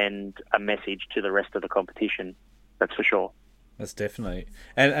going to send a message to the rest of the competition. That's for sure. That's definitely,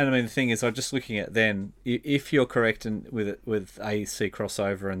 and I mean the thing is, I'm just looking at then if you're correct with AEC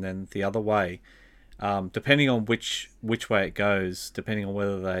crossover and then the other way, depending on which way it goes, depending on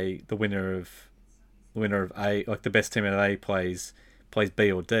whether the winner of A, like the best team out of A plays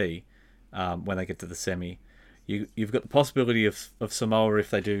B or D, when they get to the semi, you've got the possibility of Samoa, if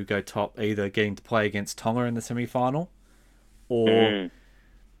they do go top, either getting to play against Tonga in the semi-final, or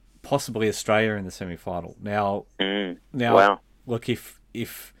possibly Australia in the semi-final. Now, wow. Look,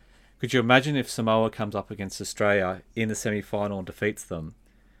 if could you imagine if Samoa comes up against Australia in the semi-final and defeats them?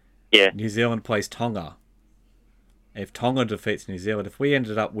 Yeah. New Zealand plays Tonga. If Tonga defeats New Zealand, if we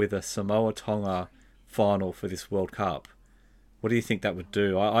ended up with a Samoa-Tonga final for this World Cup, what do you think that would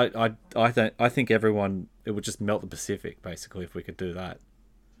do? I think everyone, it would just melt the Pacific, basically, if we could do that.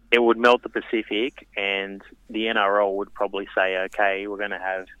 It would melt the Pacific, and the NRL would probably say, okay, we're going to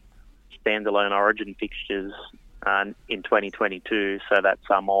have standalone Origin fixtures in 2022 so that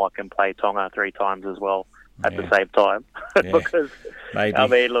Samoa can play Tonga 3 times as well at the same time. Yeah. Because, maybe. I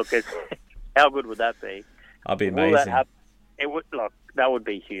mean, look, how good would that be? That'd be amazing. That would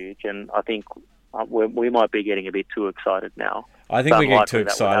be huge, and I think we might be getting a bit too excited now. I think we're getting too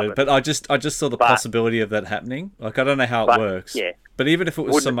excited, but I just saw the possibility of that happening. Like, I don't know how it works. Yeah. But even if it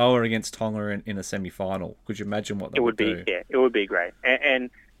was Samoa against Tonga in a semi-final, could you imagine what that would do? Yeah, it would be great.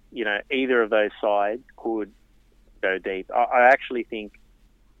 And either of those sides could go deep. I actually think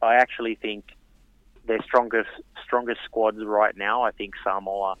their strongest squads right now, I think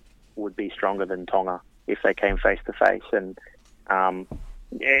Samoa would be stronger than Tonga if they came face to face. And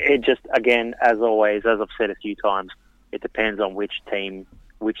it just, again, as always, as I've said a few times, it depends on which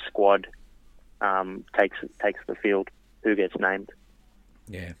squad takes the field, who gets named.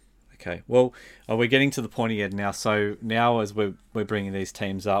 Yeah. Okay. Well, we're getting to the pointy end now. So now, as we're bringing these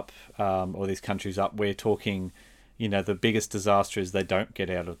teams up, or these countries up, we're talking, the biggest disaster is they don't get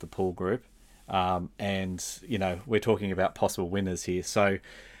out of the pool group, and we're talking about possible winners here. So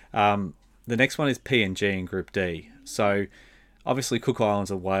the next one is PNG in Group D. So obviously Cook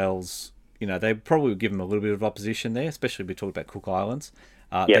Islands and Wales, they probably would give them a little bit of opposition there, especially if we talk about Cook Islands.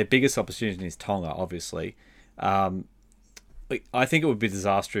 Their biggest opposition is Tonga, obviously. I think it would be a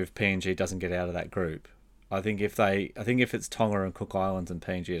disaster if PNG doesn't get out of that group. I think if it's Tonga and Cook Islands and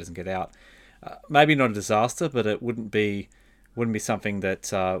PNG doesn't get out, maybe not a disaster, but it wouldn't be something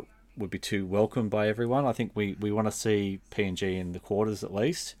that would be too welcomed by everyone. I think we want to see PNG in the quarters at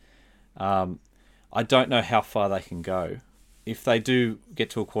least. I don't know how far they can go. If they do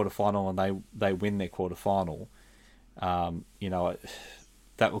get to a quarterfinal and they win their quarterfinal,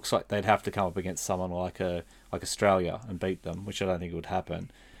 that looks like they'd have to come up against someone like Australia and beat them, which I don't think would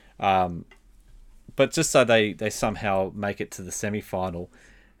happen. But just so they somehow make it to the semi-final,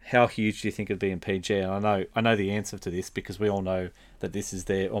 how huge do you think it'd be in PG? And I know the answer to this because we all know that this is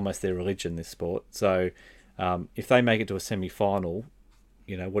almost their religion, this sport. So if they make it to a semi-final,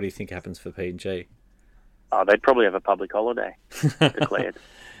 what do you think happens for PNG? Oh, they'd probably have a public holiday declared.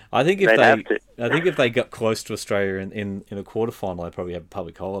 I think if they got close to Australia in a quarterfinal, they'd probably have a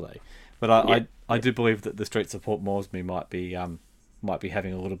public holiday. But I do believe that the Streets of Port Moresby might be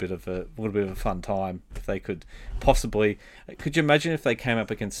having a little bit of a fun time if they could possibly. Could you imagine if they came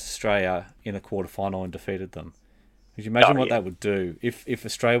up against Australia in a quarterfinal and defeated them? Could you imagine what that would do if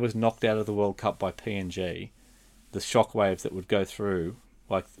Australia was knocked out of the World Cup by PNG? The shockwaves that would go through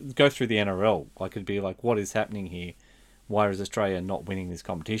Like, go through the NRL. Like, it'd be like, what is happening here? Why is Australia not winning this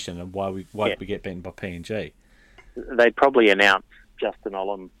competition? And why did we get beaten by PNG? They'd probably announce Justin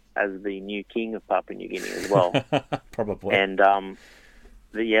Olam as the new king of Papua New Guinea as well. Probably. And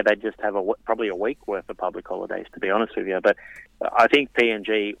they just have probably a week worth of public holidays, to be honest with you. But I think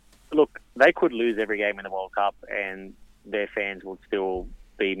PNG, look, they could lose every game in the World Cup, and their fans would still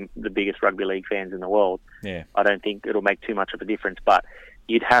be the biggest rugby league fans in the world. Yeah, I don't think it'll make too much of a difference. But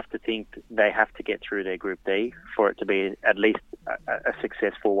you'd have to think they have to get through their Group D for it to be at least a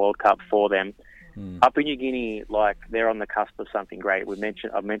successful World Cup for them. Papua New Guinea, like, they're on the cusp of something great.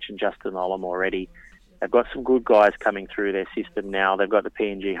 I've mentioned Justin Olam already. They've got some good guys coming through their system now. They've got the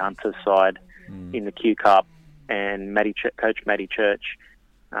PNG Hunters side in the Q Cup, and Coach Matty Church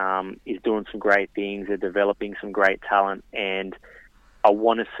is doing some great things. They're developing some great talent, and I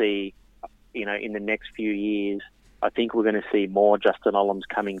want to see, in the next few years, I think we're going to see more Justin Olams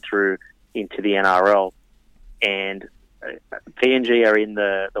coming through into the NRL, and PNG are in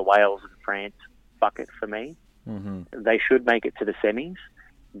the Wales and France bucket for me. Mm-hmm. They should make it to the semis,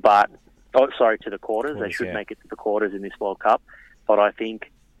 to the quarters. They should make it to the quarters in this World Cup, but I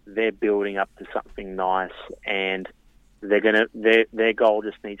think they're building up to something nice, and their goal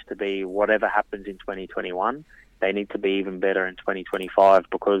just needs to be, whatever happens in 2021, they need to be even better in 2025,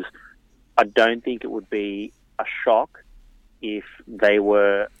 because I don't think it would be a shock if they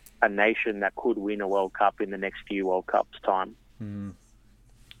were a nation that could win a World Cup in the next few World Cups' time.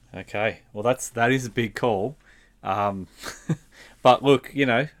 Okay, well that is a big call, but look,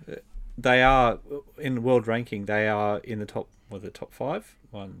 they are in world ranking. They are in the top, top 5?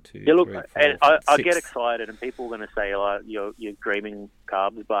 1, 2, yeah, look, 3, 4, and 5, I 6. get excited, and people are going to say, "Oh, you're dreaming,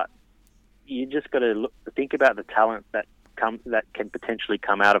 Carbs," but you just got to think about the talent that can potentially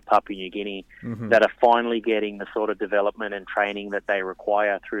come out of Papua New Guinea, that are finally getting the sort of development and training that they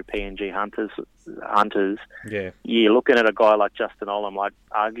require through PNG Hunters. Yeah, you're looking at a guy like Justin Olam, like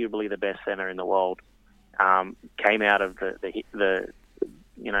arguably the best centre in the world, came out of the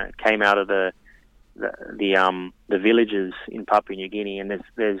villages in Papua New Guinea, and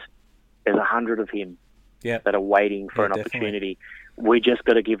there's 100 of him that are waiting for an opportunity. We just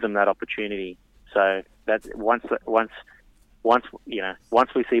got to give them that opportunity. So that's once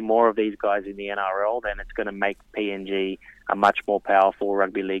we see more of these guys in the NRL, then it's going to make PNG a much more powerful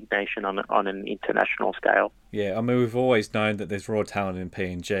rugby league nation on an international scale. Yeah, I mean, we've always known that there's raw talent in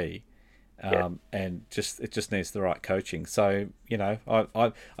PNG, and it just needs the right coaching. So,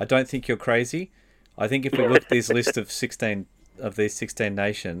 I don't think you're crazy. I think if we look at this list of 16 of these 16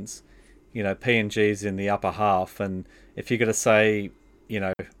 nations, PNG's in the upper half, and if you're going to say,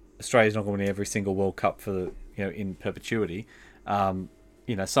 Australia's not going to win every single World Cup for in perpetuity, some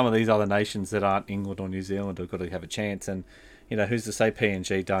of these other nations that aren't England or New Zealand have got to have a chance, and who's to say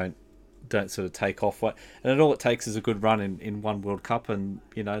PNG don't sort of take off? And all it takes is a good run in one World Cup, and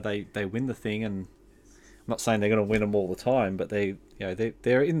they win the thing. And I'm not saying they're going to win them all the time, but they've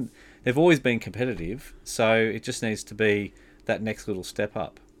always been competitive, so it just needs to be that next little step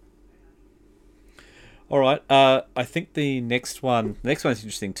up. All right, I think the next one's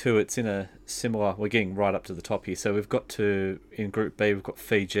interesting too. It's in a similar. We're getting right up to the top here. So we've got in Group B, we've got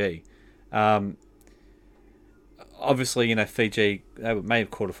Fiji. Obviously, Fiji, they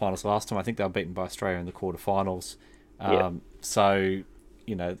made quarterfinals last time. I think they were beaten by Australia in the quarterfinals. So,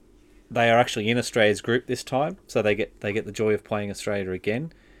 they are actually in Australia's group this time. So they get the joy of playing Australia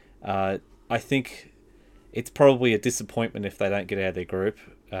again. I think it's probably a disappointment if they don't get out of their group.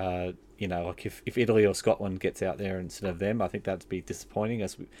 Like if Italy or Scotland gets out there instead of them, I think that'd be disappointing.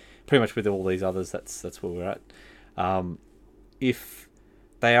 Pretty much with all these others, that's where we're at. If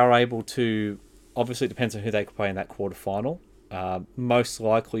they are able to, obviously it depends on who they play in that quarterfinal. Most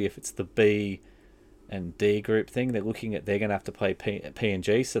likely, if it's the B and D group thing, they're going to have to play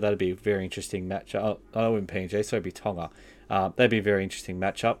PNG, so that'd be a very interesting matchup. I know in PNG, so it'd be Tonga. That'd be a very interesting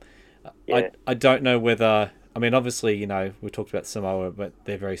matchup. I don't know whether. I mean, obviously, we talked about Samoa, but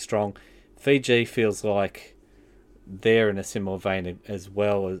they're very strong. Fiji feels like they're in a similar vein as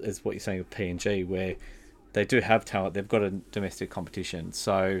well as what you're saying with PNG, where they do have talent. They've got a domestic competition.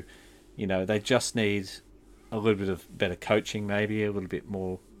 So, they just need a little bit of better coaching, maybe a little bit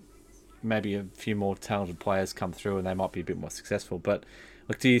more, maybe a few more talented players come through and they might be a bit more successful. But,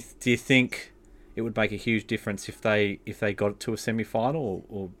 look, do you think it would make a huge difference if they got to a semi-final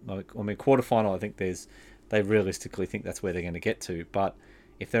or quarter-final? I think they realistically think that's where they're going to get to. But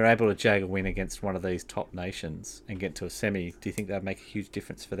if they're able to jag a win against one of these top nations and get to a semi, do you think that would make a huge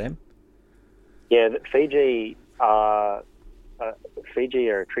difference for them? Yeah, Fiji are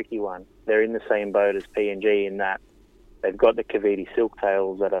a tricky one. They're in the same boat as PNG in that They've got the Cavite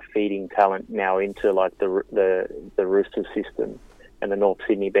Silktails that are feeding talent now into like the Roosters system, and the North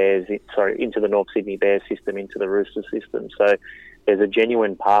Sydney Bears. Into the North Sydney Bears system, into the Roosters system. So there's a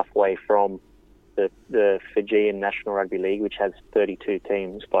genuine pathway from the Fijian National Rugby League, which has 32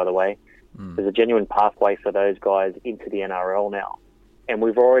 teams, by the way. There's a genuine pathway for those guys into the NRL now, and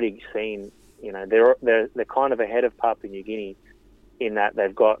we've already seen, they're kind of ahead of Papua New Guinea in that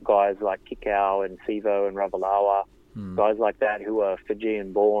they've got guys like Kikau and Sivo and Ravalawa, guys like that who are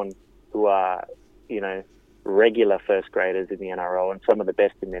Fijian born, who are, regular first graders in the NRL and some of the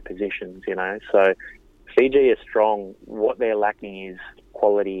best in their positions, So Fiji is strong. What they're lacking is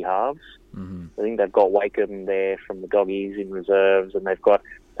quality halves. I think they've got Wakeham there from the Doggies in reserves, and they've got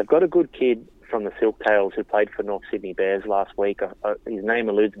a good kid from the Silktails who played for North Sydney Bears last week. His name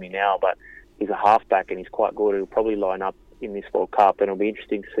eludes me now, but he's a halfback and he's quite good. He'll probably line up in this World Cup, and it'll be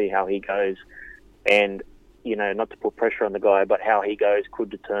interesting to see how he goes. And not to put pressure on the guy, but how he goes could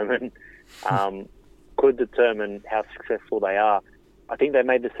determine how successful they are. I think they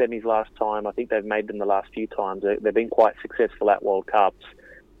made the semis last time. I think they've made them the last few times. They've been quite successful at World Cups.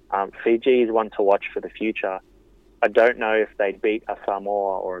 Fiji is one to watch for the future. I don't know if they'd beat a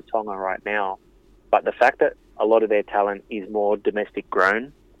Samoa or a Tonga right now, but the fact that a lot of their talent is more domestic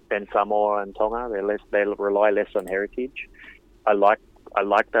grown than Samoa and Tonga, they rely less on heritage. I like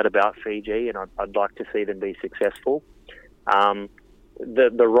that about Fiji, and I'd like to see them be successful.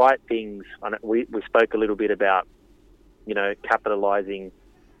 The right things. We spoke a little bit about capitalising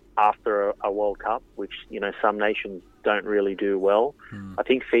after a World Cup, which some nations don't really do well. I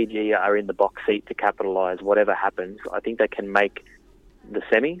think Fiji are in the box seat to capitalise whatever happens. I think they can make the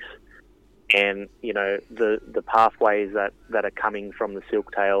semis, and the pathways that are coming from the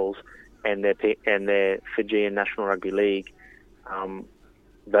Silktails and their Fijian National Rugby League,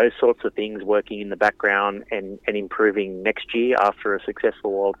 those sorts of things working in the background and improving next year after a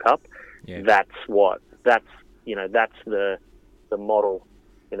successful World Cup. Yeah. That's the model,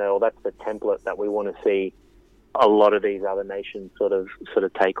 or that's the template that we want to see a lot of these other nations sort of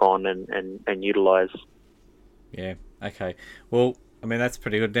take on and utilise. Yeah, okay. Well, I mean, that's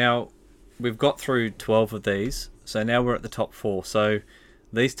pretty good. Now, we've got through 12 of these, so now we're at the top 4. So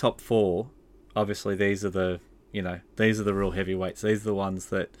these top 4, obviously these are the real heavyweights. These are the ones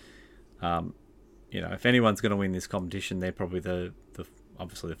that, if anyone's going to win this competition, they're probably the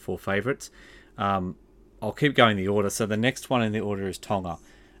obviously the 4 favourites. I'll keep going the order. So the next one in the order is Tonga.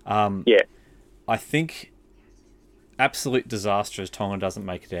 I think absolute disaster as Tonga doesn't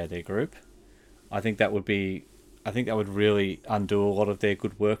make it out of their group. I think that would really undo a lot of their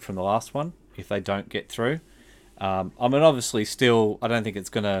good work from the last one if they don't get through. Obviously, still, I don't think it's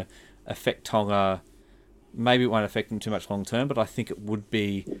going to affect Tonga. Maybe it won't affect them too much long term, but I think it would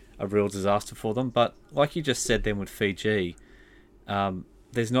be a real disaster for them. But like you just said then with Fiji,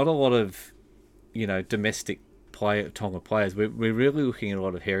 there's not a lot of domestic Tonga players. We're really looking at a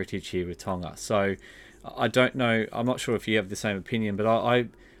lot of heritage here with Tonga. So I don't know. I'm not sure if you have the same opinion, but I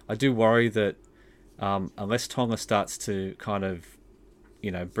do worry that unless Tonga starts to kind of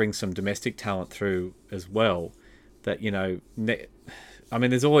bring some domestic talent through as well, that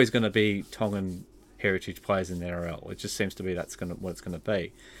there's always going to be Tongan heritage players in the NRL. It just seems to be what it's going to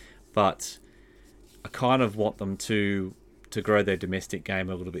be. But I kind of want them to grow their domestic game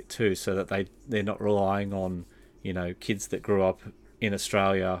a little bit too, so that they're not relying on kids that grew up in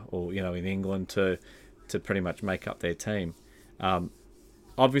Australia or in England to pretty much make up their team.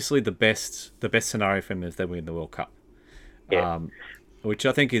 Obviously, the best scenario for them is they win the World Cup, which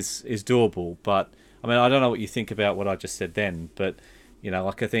I think is doable. But I mean, I don't know what you think about what I just said then, but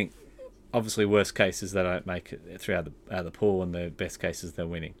I think obviously worst case is they don't make it through out of the pool, and the best case is they're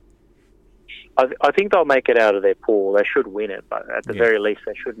winning. I think they'll make it out of their pool. They should win it, but at the very least,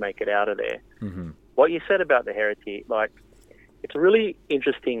 they should make it out of there. Mm-hmm. What you said about the heritage, it's a really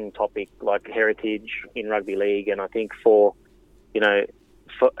interesting topic, like heritage in rugby league, and I think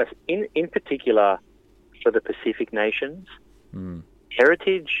in particular for the Pacific nations,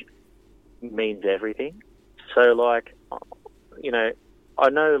 heritage means everything. So, I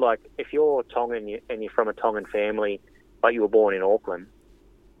know, if you're Tongan and you're from a Tongan family, but you were born in Auckland,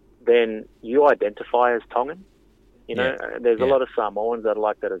 then you identify as Tongan. There's a lot of Samoans that are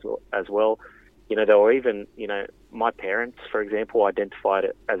like that as well. There were even, my parents, for example, identified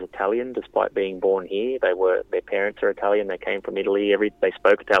as Italian despite being born here. Their parents are Italian. They came from Italy. They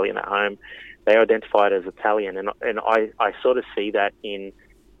spoke Italian at home. They identified as Italian, and I sort of see that in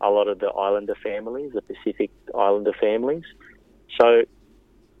a lot of the Islander families, the Pacific Islander families. So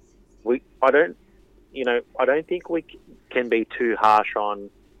I don't think we can be too harsh on,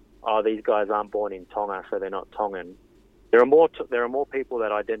 these guys aren't born in Tonga, so they're not Tongan. there are more people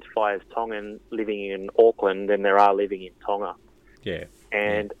that identify as Tongan living in Auckland than there are living in Tonga. Yeah.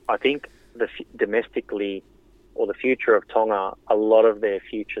 And I think domestically, or the future of Tonga, a lot of their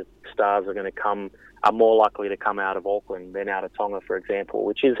future stars are more likely to come out of Auckland than out of Tonga, for example,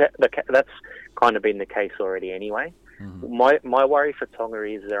 which is that's kind of been the case already anyway. Mm-hmm. My worry for Tonga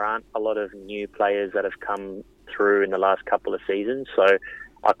is there aren't a lot of new players that have come through in the last couple of seasons, so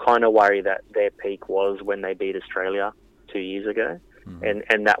I kind of worry that their peak was when they beat Australia 2 years ago,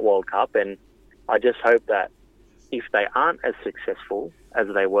 and that World Cup, and I just hope that if they aren't as successful as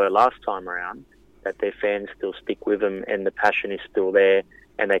they were last time around, that their fans still stick with them and the passion is still there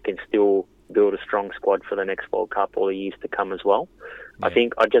and they can still build a strong squad for the next World Cup or the years to come as well. Yeah.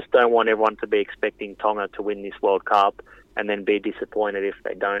 I just don't want everyone to be expecting Tonga to win this World Cup and then be disappointed if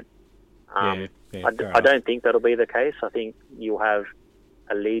they don't. I don't think that'll be the case. I think you'll have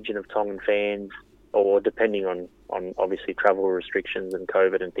a legion of Tongan fans, or depending on obviously travel restrictions and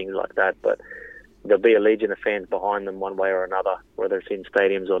COVID and things like that, but there'll be a legion of fans behind them one way or another, whether it's in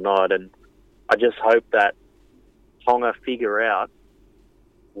stadiums or not. And I just hope that Tonga figure out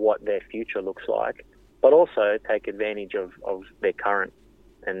what their future looks like, but also take advantage of their current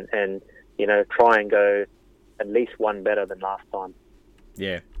and try and go at least one better than last time.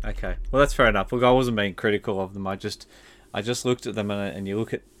 Yeah, okay. Well, that's fair enough. Look, I wasn't being critical of them. I just looked at them and you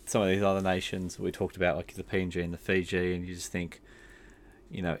look at some of these other nations we talked about, like the PNG and the Fiji, and you just think,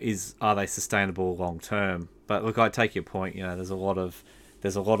 are they sustainable long term? But look, I take your point. There's a lot of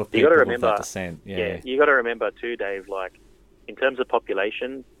people of that descent. Yeah, you got to remember too, Dave. Like in terms of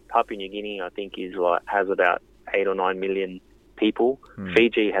population, Papua New Guinea, I think, has about 8 or 9 million people.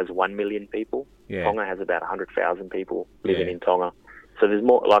 Fiji has 1 million people. Yeah. Tonga has about 100,000 people living in Tonga. So there's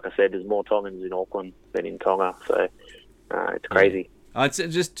more. Like I said, there's more Tongans in Auckland than in Tonga. So it's crazy. Yeah. It's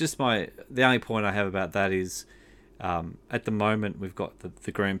just the only point I have about that is. At the moment, we've got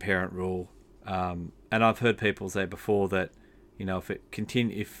the grandparent rule, and I've heard people say before that, if it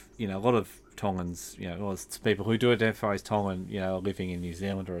if a lot of Tongans, people who do identify as Tongan, are living in New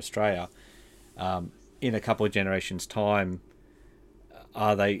Zealand or Australia, in a couple of generations' time,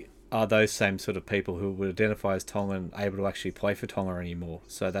 are those same sort of people who would identify as Tongan able to actually play for Tonga anymore?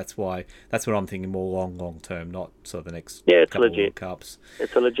 So that's what I'm thinking more long term, not sort of the next couple of World Cups.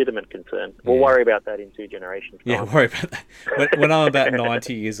 It's a legitimate concern. We'll worry about that in 2 generations' time. Yeah, worry about that. When I'm about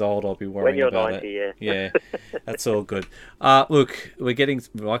 90 years old, I'll be worrying about it. When you're 90, yeah. That's all good. Look, we're getting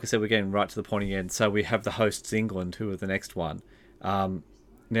right to the pointy end. So we have the hosts England, who are the next one.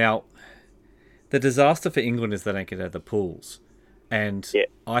 Now, the disaster for England is they don't get out of the pools. And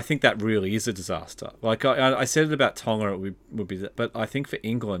I think that really is a disaster. Like I said it about Tonga, it would be, but I think for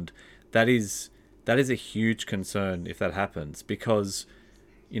England, that is a huge concern if that happens, because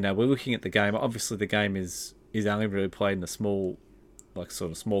we're looking at the game. Obviously, the game is only really played in a small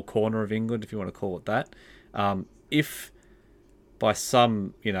corner of England, if you want to call it that. If by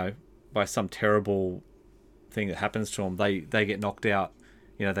some terrible thing that happens to them, they get knocked out,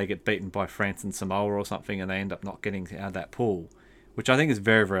 they get beaten by France and Samoa or something, and they end up not getting out of that pool, which I think is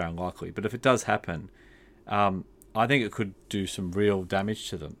very, very unlikely. But if it does happen, I think it could do some real damage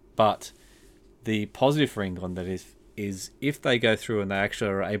to them. But the positive for England that is if they go through and they actually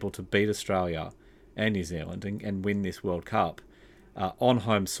are able to beat Australia and New Zealand and win this World Cup on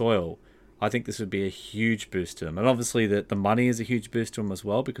home soil, I think this would be a huge boost to them. And obviously the money is a huge boost to them as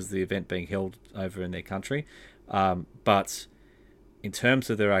well, because of the event being held over in their country. But in terms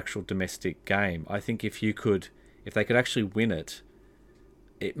of their actual domestic game, I think if they could actually win it,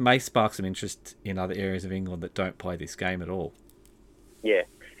 it may spark some interest in other areas of England that don't play this game at all. Yeah.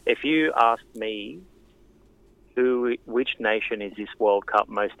 If you asked me which nation is this World Cup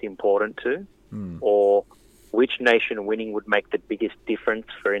most important to, or which nation winning would make the biggest difference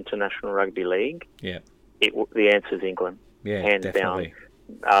for International Rugby League, the answer is England, hands definitely.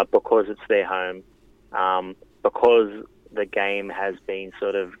 Down, because it's their home, because the game has been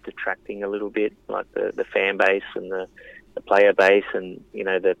sort of detracting a little bit, like the fan base and the player base and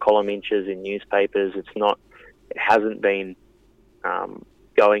the column inches in newspapers. It hasn't been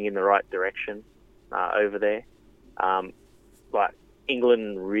going in the right direction over there. But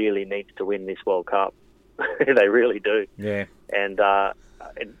England really needs to win this World Cup. They really do. Yeah. And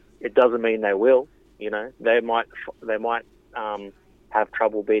it doesn't mean they will. They might have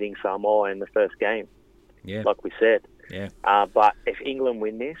trouble beating Samoa in the first game. Yeah. Like we said. Yeah. But if England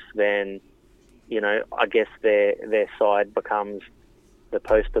win this, then I guess their side becomes the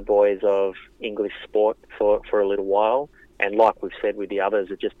poster boys of English sport for a little while. And like we've said with the others,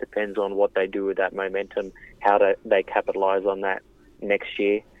 it just depends on what they do with that momentum, how they capitalise on that next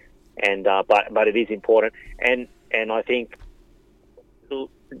year. And but it is important. And and I think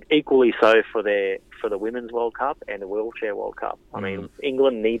equally so for the Women's World Cup and the Wheelchair World Cup. I mean,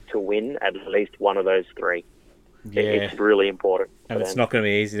 England need to win at least one of those three. Yeah. It's really important. And it's not going to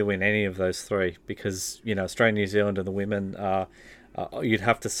be easy to win any of those three because, Australia, New Zealand and the women are, you'd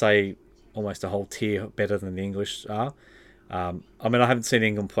have to say, almost a whole tier better than the English are. I mean, I haven't seen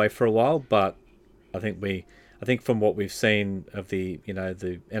England play for a while, but I think from what we've seen of the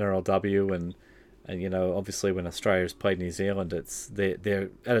NRLW and obviously when Australia's played New Zealand, they're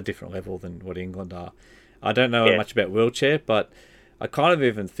at a different level than what England are. I don't know much about wheelchair, but I kind of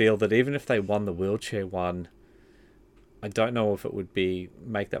even feel that even if they won the wheelchair one, I don't know if it would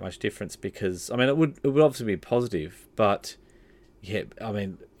make that much difference because I mean it would obviously be positive, but yeah, I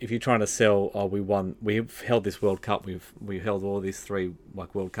mean if you're trying to sell, we've held this World Cup, we've held all these three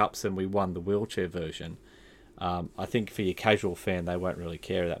like World Cups and we won the wheelchair version. I think for your casual fan they won't really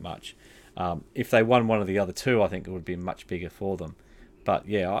care that much. If they won one of the other two, I think it would be much bigger for them. But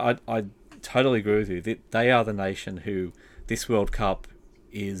yeah, I totally agree with you. They are the nation who this World Cup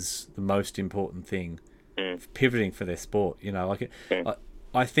is the most important thing. Pivoting for their sport,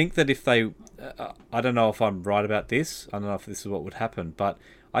 I think that if they, I don't know if I'm right about this. I don't know if this is what would happen, but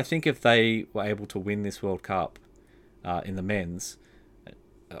I think if they were able to win this World Cup in the men's,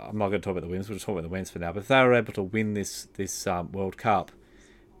 I'm not going to talk about the women's. We'll just talk about the women's for now. But if they were able to win this World Cup,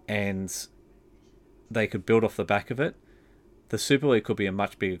 and they could build off the back of it, the Super League could be a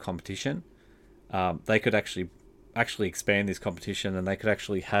much bigger competition. They could actually expand this competition, and they could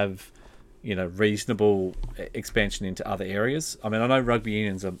actually have reasonable expansion into other areas. I mean, I know rugby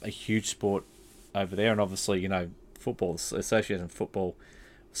union's a huge sport over there, and obviously, football, association football,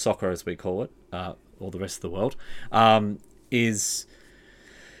 soccer as we call it, or the rest of the world, is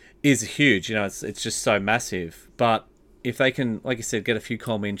huge. It's just so massive. But if they can, like you said, get a few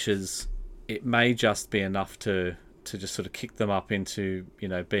column inches, it may just be enough to just sort of kick them up into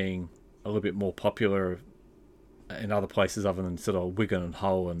being a little bit more popular in other places other than sort of Wigan and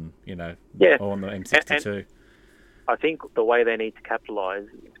Hull and on the M62. And I think the way they need to capitalise,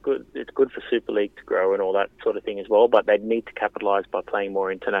 it's good for Super League to grow and all that sort of thing as well, but they need to capitalise by playing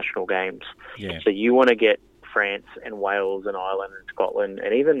more international games. So you want to get France and Wales and Ireland and Scotland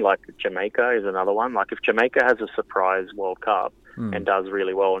and even like Jamaica is another one. Like if Jamaica has a surprise World Cup and does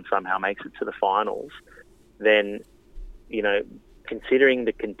really well and somehow makes it to the finals, then considering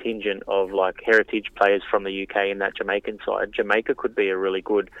the contingent of like heritage players from the UK in that Jamaican side, Jamaica could be a really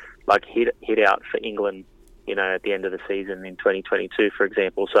good like hit out for England, at the end of the season in 2022, for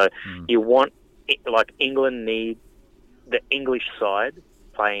example. So you want like England need the English side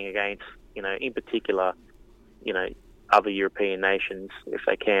playing against, in particular, other European nations if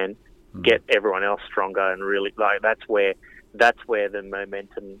they can get everyone else stronger and really like that's where the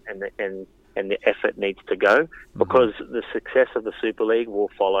momentum and the effort needs to go, because the success of the Super League will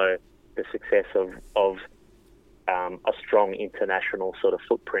follow the success of a strong international sort of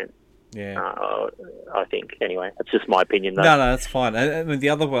footprint. I think. Anyway, that's just my opinion, though. No, that's fine. I mean, the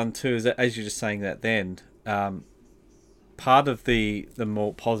other one too is that, as you're just saying that then, part of the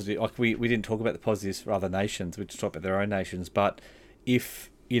more positive, like we didn't talk about the positives for other nations, we just talked about their own nations, but if,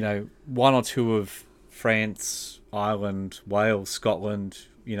 one or two of France, Ireland, Wales, Scotland,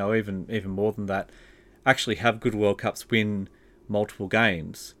 even more than that, actually have good World Cups, win multiple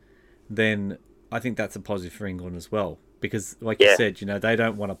games, then I think that's a positive for England as well. Because, like you said, they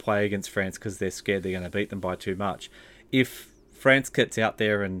don't want to play against France because they're scared they're going to beat them by too much. If France gets out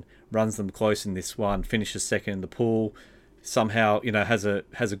there and runs them close in this one, finishes second in the pool, somehow, has a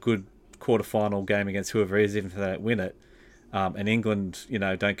good quarterfinal game against whoever it is, even if they don't win it, and England,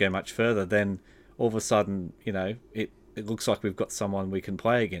 don't go much further, then all of a sudden, it looks like we've got someone we can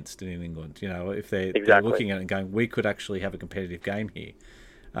play against in England. If they're looking at it and going, we could actually have a competitive game here.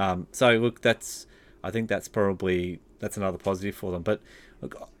 So look, I think that's another positive for them. But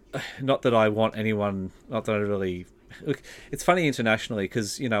look, not that I want anyone, not that I really look. It's funny internationally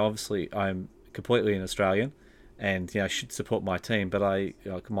because obviously I'm completely an Australian, and I should support my team, but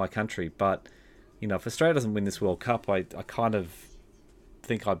my country. But if Australia doesn't win this World Cup, I kind of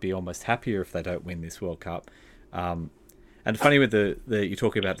think I'd be almost happier if they don't win this World Cup. And funny with you're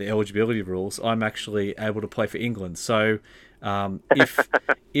talking about the eligibility rules, I'm actually able to play for England. So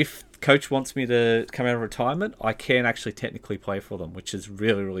if coach wants me to come out of retirement, I can actually technically play for them, which is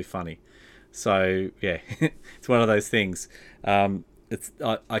really, really funny. So yeah, it's one of those things. I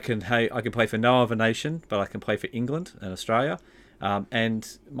can play for no other nation, but I can play for England and Australia,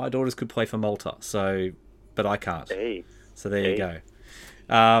 and my daughters could play for Malta. But I can't. So there you go.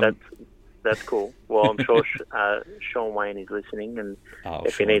 That's cool. Well, I'm sure Sean Wayne is listening, and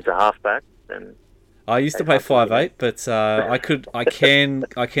if he needs a halfback, then I used to Hey, play fuck it, 5'8", but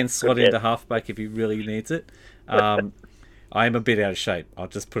I can slot Good into bet. halfback if he really needs it. Um, I am a bit out of shape. I'll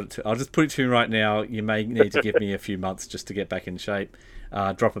just put it to you right now. You may need to give me a few months just to get back in shape.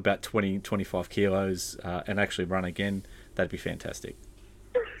 Drop about 20-25 kilos, and actually run again. That'd be fantastic.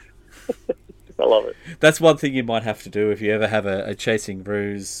 I love it. That's one thing you might have to do if you ever have a Chasing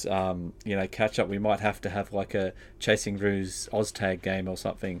Ruse, catch up. We might have to have like a Chasing Ruse Oztag game or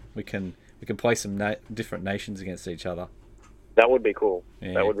something. We can play some different nations against each other. That would be cool.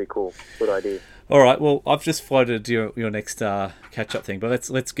 That Yeah. would be cool. Good idea. All right. Well, I've just floated your next catch up thing, but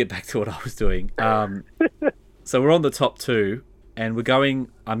let's get back to what I was doing. So we're on the top two, and we're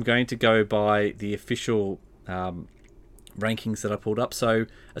going. I'm going to go by the official rankings that I pulled up. So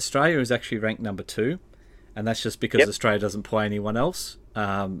Australia is actually ranked number 2, and that's just because Yep. Australia doesn't play anyone else.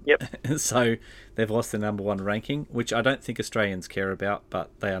 Yep. So they've lost their number 1 ranking, which I don't think Australians care about, but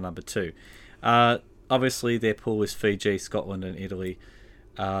they are number 2. Obviously, their pool is Fiji, Scotland, and Italy.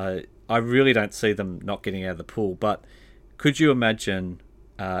 I really don't see them not getting out of the pool, but could you imagine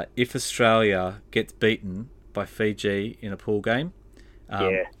if Australia gets beaten by Fiji in a pool game?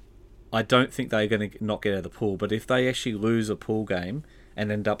 Yeah. I don't think they're going to not get out of the pool, but if they actually lose a pool game and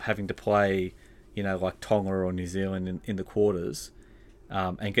end up having to play, like Tonga or New Zealand in the quarters,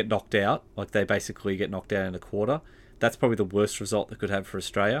 and get knocked out, like they basically get knocked out in a quarter, that's probably the worst result they could have for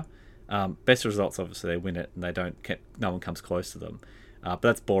Australia. Best results, obviously, they win it and no one comes close to them. But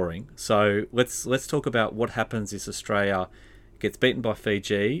that's boring. So let's talk about what happens if Australia gets beaten by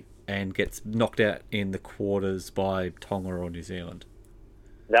Fiji and gets knocked out in the quarters by Tonga or New Zealand.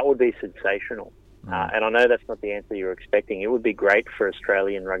 That would be sensational. And I know that's not the answer you're expecting. It would be great for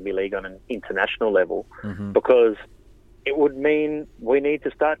Australian rugby league on an international level because it would mean we need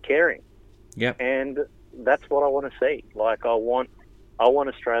to start caring. Yep. And that's what I want to see. Like I want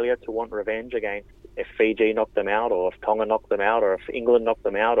Australia to want revenge against if Fiji knocked them out, or if Tonga knocked them out, or if England knocked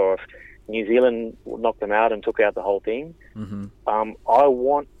them out, or if New Zealand knocked them out and took out the whole thing. I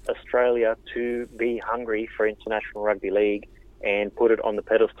want Australia to be hungry for international rugby league and put it on the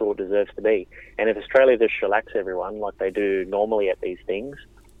pedestal it deserves to be. And if Australia just shellacks everyone like they do normally at these things,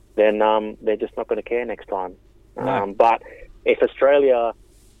 then they're just not going to care next time. No. But if Australia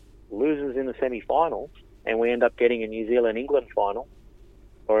loses in the semi-finals and we end up getting a New Zealand-England final,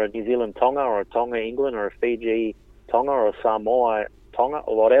 or a New Zealand-Tonga, or a Tonga-England, or a Fiji-Tonga, or a Samoa-Tonga,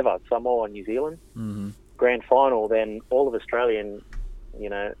 or whatever, Samoa-New Zealand grand final, then all of Australian,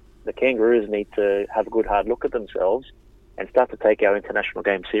 the Kangaroos need to have a good hard look at themselves and start to take our international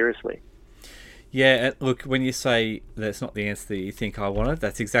game seriously. Yeah, and look, when you say that's not the answer that you think I wanted,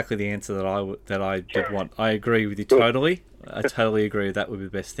 that's exactly the answer that I did want. I agree with you totally. I totally agree that would be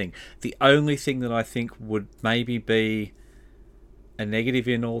the best thing. The only thing that I think would maybe be a negative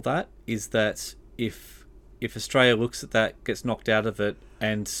in all that is that if Australia looks at that, gets knocked out of it,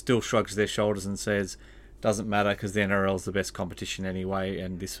 and still shrugs their shoulders and says, doesn't matter because the NRL is the best competition anyway,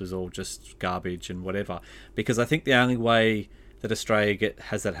 and this was all just garbage and whatever. Because I think the only way that Australia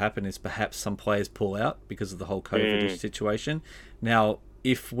has that happen is perhaps some players pull out because of the whole COVID situation. Now,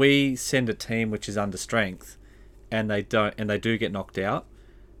 if we send a team which is under strength and they do get knocked out,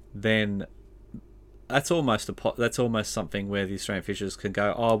 then that's almost something where the Australian officials can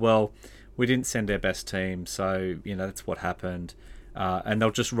go, oh well, we didn't send our best team, so that's what happened, and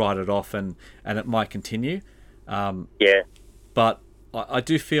they'll just write it off, and it might continue. But I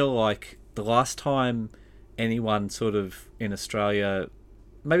do feel like the last time anyone sort of in Australia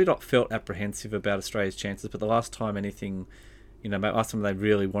maybe not felt apprehensive about Australia's chances, but the last time anything, last time they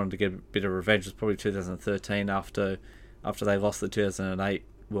really wanted to get a bit of revenge was probably 2013 after they lost the 2008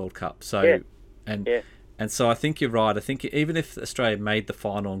 World Cup. So and so I think you're right. I think even if Australia made the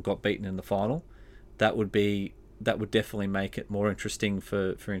final and got beaten in the final, that would definitely make it more interesting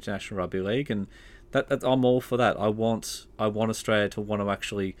for international rugby league, and that I'm all for that. I want Australia to want to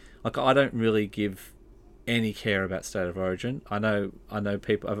actually, like, I don't really give any care about state of origin. I know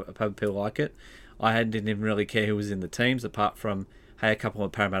people like it. I didn't even really care who was in the teams, apart from, hey, a couple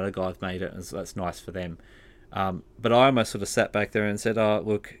of Parramatta guys made it, and so that's nice for them. But I almost sort of sat back there and said, oh,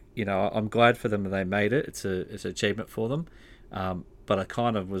 look, I'm glad for them that they made it. It's an achievement for them. But I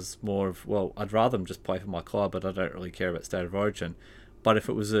kind of was more of, well, I'd rather them just play for my club, but I don't really care about state of origin. But if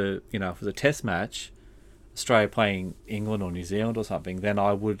it was a test match, Australia playing England or New Zealand or something, then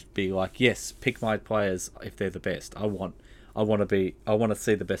I would be like, yes, pick my players if they're the best. I want to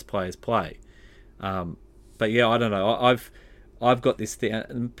see the best players play. But yeah, I don't know. I've got this thing,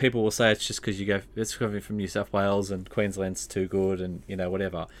 and people will say it's just because it's coming from New South Wales and Queensland's too good, and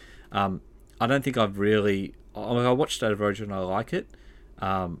whatever. I don't think I've really. I watched State of Origin and I like it,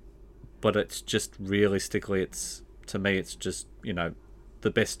 but it's just realistically, to me, it's just, the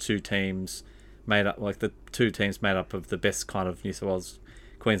best two teams made up, like the two teams made up of the best kind of New South Wales,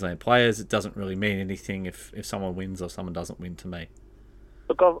 Queensland players. It doesn't really mean anything if someone wins or someone doesn't win to me.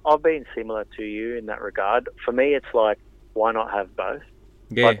 Look, I've been similar to you in that regard. For me, it's like, why not have both?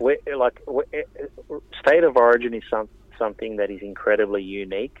 Yeah. State of origin is something that is incredibly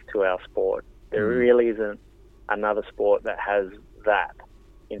unique to our sport. There really isn't another sport that has that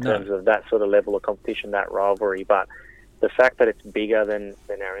in terms of that sort of level of competition, that rivalry. But the fact that it's bigger than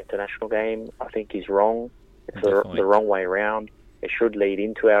our international game, I think, is wrong. It's the wrong way around. It should lead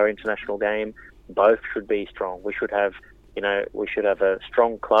into our international game. Both should be strong. We should have, a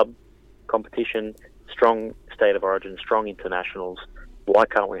strong club competition, strong state of origin, strong internationals. Why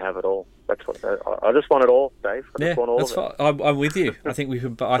can't we have it all? That's what I just want it all, Dave. I just want all of it. I'm with you. I think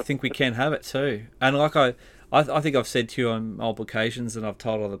we can have it too. And like I think I've said to you on multiple occasions, and I've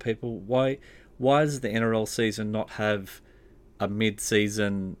told other people, why does the NRL season not have a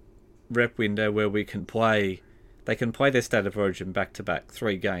mid-season rep window where we can play? They can play their state of origin back to back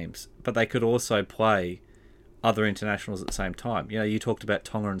 3 games, but they could also play other internationals at the same time. You talked about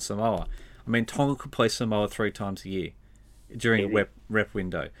Tonga and Samoa. I mean, Tonga could play Samoa 3 times a year during a rep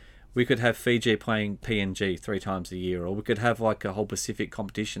window. We could have Fiji playing PNG 3 times a year, or we could have like a whole Pacific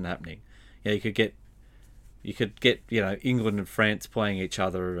competition happening. You could get England and France playing each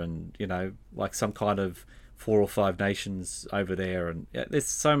other, and like some kind of 4 or 5 nations over there, and there's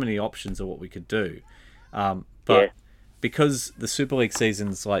so many options of what we could do. But because the Super League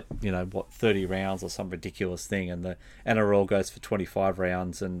season's like 30 rounds or some ridiculous thing, and the NRL goes for 25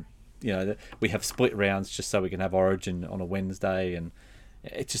 rounds, and we have split rounds just so we can have Origin on a Wednesday, and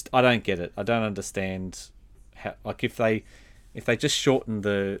I don't get it. I don't understand how, like, if they just shorten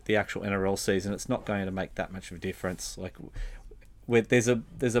the actual NRL season, it's not going to make that much of a difference. Like, there's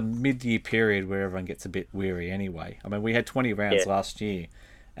a mid-year period where everyone gets a bit weary anyway. I mean, we had 20 rounds last year,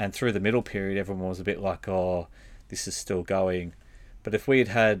 and through the middle period, everyone was a bit like, oh, this is still going. But if we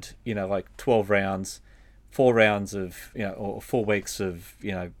had like 12 rounds, 4 rounds of, or 4 weeks of,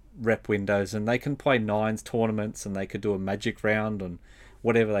 rep windows, and they can play 9s tournaments, and they could do a magic round and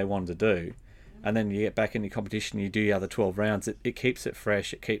whatever they wanted to do. And then you get back in your competition, you do the other 12 rounds. It keeps it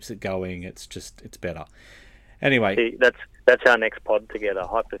fresh. It keeps it going. It's better. Anyway. See, that's our next pod together.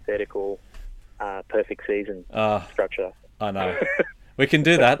 Hypothetical, perfect season structure. I know. We can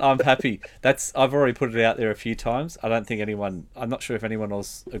do that. I'm happy. I've already put it out there a few times. I'm not sure if anyone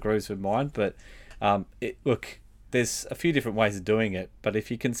else agrees with mine, but look, there's a few different ways of doing it. But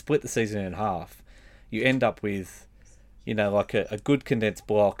if you can split the season in half, you end up with, like a good condensed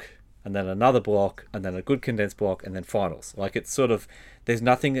block, and then another block, and then a good condensed block, and then finals. Like, it's sort of, there's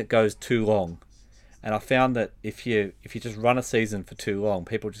nothing that goes too long. And I found that if you just run a season for too long,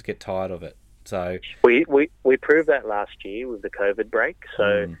 people just get tired of it. So we proved that last year with the COVID break.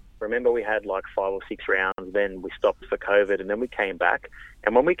 So remember, we had like 5 or 6 rounds, then we stopped for COVID, and then we came back.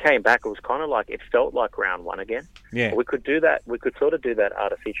 And when we came back, it was kind of like, it felt like round 1 again. Yeah. We could do that. We could sort of do that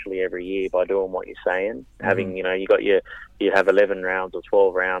artificially every year by doing what you're saying. Having, you have 11 rounds or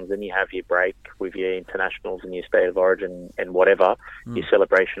 12 rounds, then you have your break with your internationals and your state of origin and whatever, your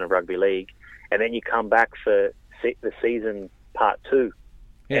celebration of rugby league. And then you come back for the season part 2.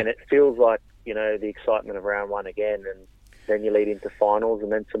 Yeah. And it feels like, the excitement of round 1 again, and then you lead into finals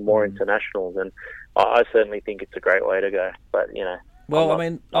and then some more internationals. And I certainly think it's a great way to go. But,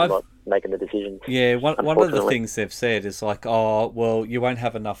 I'm not making the decisions. Yeah, one of the things they've said is like, oh, well, you won't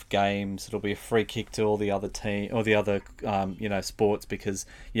have enough games. It'll be a free kick to all the other sports, because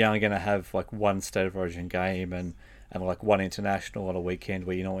you're only going to have like 1 state of origin game and like 1 international on a weekend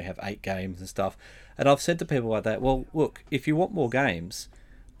where you only have 8 games and stuff. And I've said to people like that, well, look, if you want more games,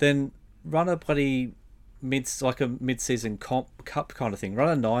 then run a bloody mid-season cup kind of thing.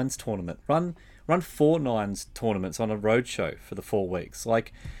 Run a 9s tournament. Run 4 9s tournaments on a roadshow for the 4 weeks.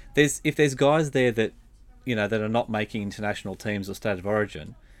 Like, if there's guys there that that are not making international teams or state of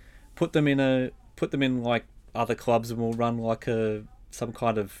origin, put them in like other clubs, and we'll run like some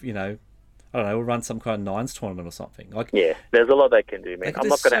kind of I don't know, we'll run some kind of 9s tournament or something. Like, yeah, there's a lot they can do, man. I'm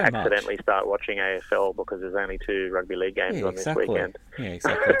not going to accidentally start watching AFL because there's only 2 rugby league games on this weekend. Yeah,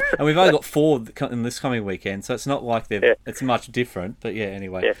 exactly. And we've only got 4 in this coming weekend, so it's not like it's much different. But yeah,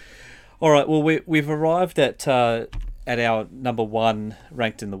 anyway. Yeah. All right, well, we've arrived at our number 1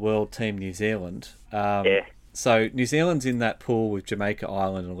 ranked in the world team, New Zealand. So New Zealand's in that pool with Jamaica,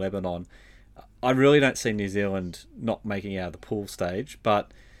 Ireland, and Lebanon. I really don't see New Zealand not making it out of the pool stage,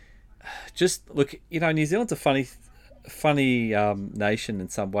 but just look, New Zealand's a funny nation in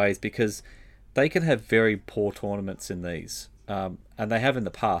some ways, because they can have very poor tournaments in these. and they have in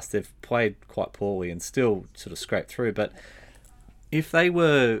the past. They've played quite poorly and still sort of scraped through. But if they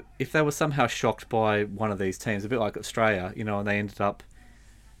were somehow shocked by one of these teams, a bit like Australia, and they ended up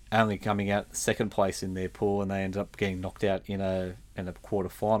only coming out second place in their pool, and they ended up getting knocked out in a quarter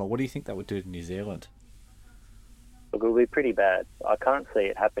final, what do you think that would do to New Zealand? Look, it'll be pretty bad. I can't see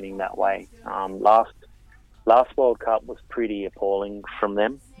it happening that way. Last World Cup was pretty appalling from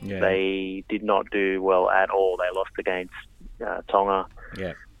them. Yeah. They did not do well at all. They lost against Tonga. Yeah,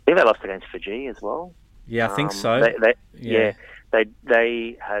 I think they lost against Fiji as well. Yeah, I think so.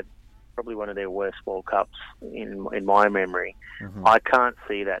 They had probably one of their worst World Cups in my memory. Mm-hmm. I can't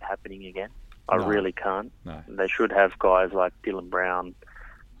see that happening again. I really can't. No. They should have guys like Dylan Brown,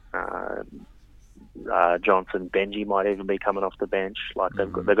 Johnson, Benji might even be coming off the bench. Like they're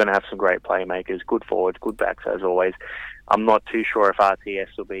going to have some great playmakers, good forwards, good backs as always. I'm not too sure if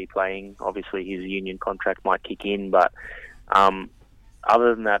RTS will be playing. Obviously, his union contract might kick in, but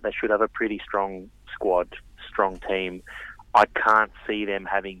other than that, they should have a pretty strong squad, strong team. I can't see them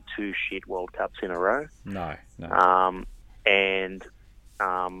having 2 shit World Cups in a row. No.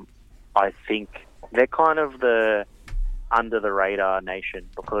 I think they're kind of the under the radar nation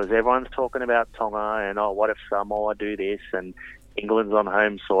because everyone's talking about Tonga and what if Samoa do this and England's on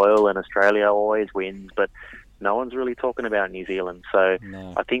home soil and Australia always wins, but no one's really talking about New Zealand. So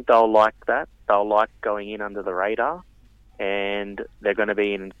I think they'll like that. They'll like going in under the radar, and they're going to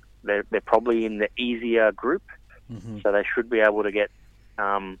be in. They're probably in the easier group, so they should be able to get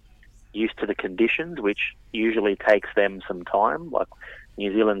used to the conditions, which usually takes them some time. Like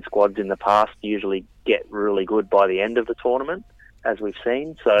New Zealand squads in the past usually get really good by the end of the tournament, as we've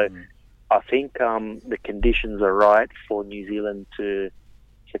seen. So I think the conditions are right for New Zealand to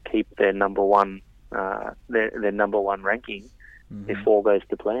keep their number one their number one ranking if all goes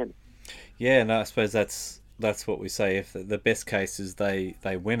to plan. Yeah, no, I suppose that's what we say. If the best case is they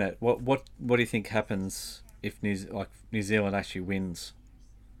win it, what do you think happens if New Zealand actually wins?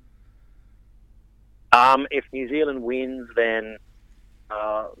 If New Zealand wins, then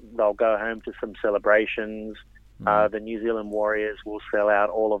they'll go home to some celebrations. The New Zealand Warriors will sell out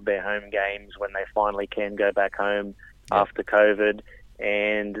all of their home games when they finally can go back home after COVID,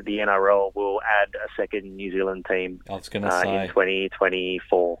 and the NRL will add a second New Zealand team I was going to say, in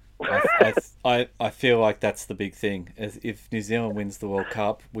 2024. I feel like that's the big thing. If New Zealand wins the World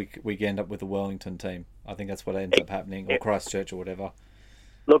Cup, we end up with a Wellington team. I think that's what ends up happening, or Christchurch or whatever.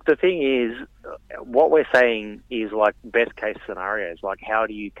 Look, the thing is, what we're saying is like best case scenarios. Like, how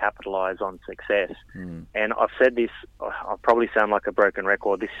do you capitalise on success? And I've said this, I'll probably sound like a broken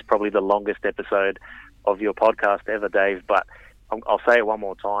record. This is probably the longest episode of your podcast ever, Dave, but I'll say it one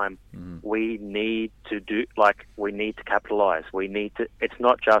more time. We need to capitalise. It's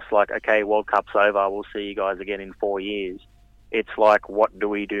not just like, okay, World Cup's over, we'll see you guys again in 4 years. It's like, what do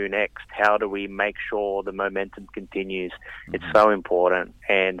we do next? How do we make sure the momentum continues? It's so important,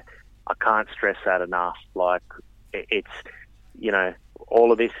 and I can't stress that enough. Like, it's,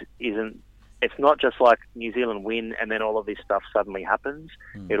 all of this it's not just like New Zealand win and then all of this stuff suddenly happens.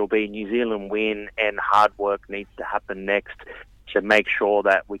 It'll be New Zealand win and hard work needs to happen next to make sure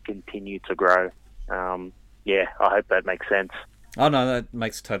that we continue to grow. I hope that makes sense. Oh, no, that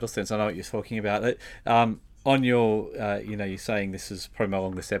makes total sense. I know what you're talking about. On your, you're saying this is probably my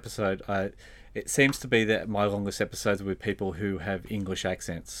longest episode. It seems to be that my longest episodes are with people who have English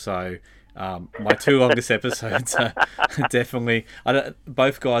accents. So my 2 longest episodes are definitely...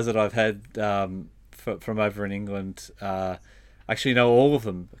 both guys that I've had from over in England, actually know all of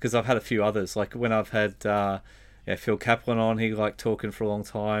them because I've had a few others. Like when I've had Phil Kaplan on, he liked talking for a long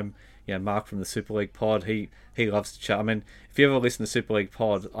time. Mark from the Super League pod, he loves to chat. I mean, if you ever listen to Super League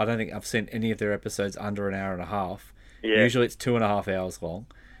pod, I don't think I've seen any of their episodes under an hour and a half. Yeah. Usually it's 2.5 hours long.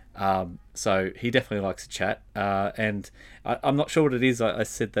 So he definitely likes to chat. And I'm not sure what it is. I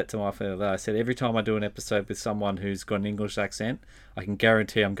said that to my friend the other day. I said every time I do an episode with someone who's got an English accent, I can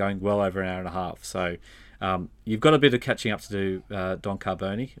guarantee I'm going well over an hour and a half. So you've got a bit of catching up to do, Don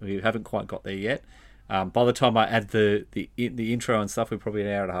Carbone. We haven't quite got there yet. By the time I add the intro and stuff, we're probably an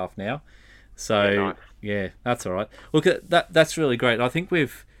hour and a half now. So yeah, that's all right. Look, that's really great. I think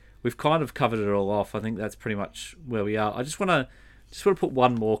we've kind of covered it all off. I think that's pretty much where we are. I just want to put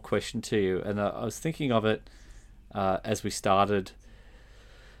one more question to you, and I was thinking of it as we started.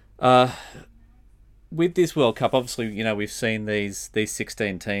 With this World Cup, obviously, we've seen these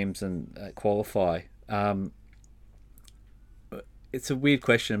 16 teams and qualify. It's a weird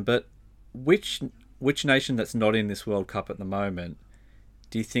question, but which nation that's not in this World Cup at the moment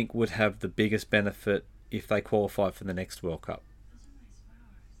do you think would have the biggest benefit if they qualify for the next World Cup?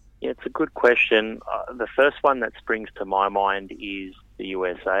 Yeah, it's a good question. The first one that springs to my mind is the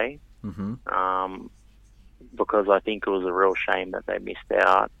USA, because I think it was a real shame that they missed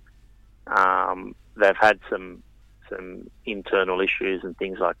out. They've had some internal issues and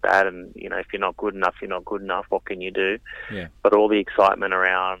things like that, and if you're not good enough, you're not good enough. What can you do? Yeah. But all the excitement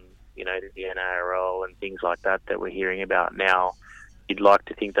around the NRL and things like that we're hearing about now, you'd like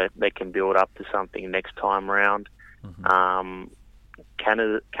to think that they can build up to something next time round.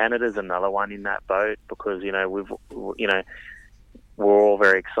 Canada's another one in that boat, because we're all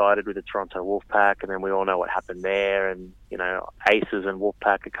very excited with the Toronto Wolfpack, and then we all know what happened there, and Aces and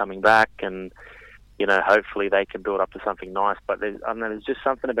Wolfpack are coming back, and hopefully they can build up to something nice. But there's just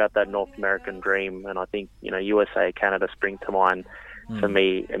something about that North American dream, and I think USA, Canada spring to mind for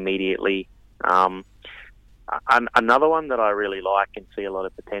me immediately. Another one that I really like and see a lot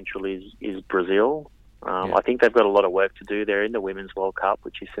of potential is Brazil. I think they've got a lot of work to do. They're in the Women's World Cup,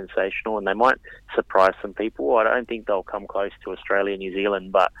 which is sensational, and they might surprise some people. I don't think they'll come close to Australia and New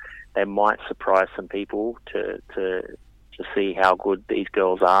Zealand, but they might surprise some people to see how good these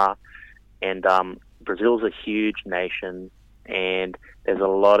girls are. And Brazil's a huge nation, and there's a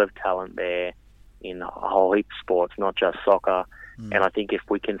lot of talent there in a whole heap of sports, not just soccer. And I think if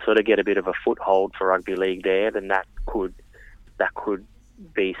we can sort of get a bit of a foothold for rugby league there, then that could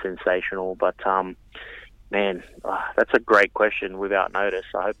be sensational. But man, that's a great question without notice.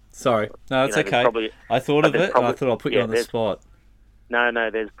 I hope. Sorry, no, it's okay. I thought of it, and I thought I'll put you on the spot. No,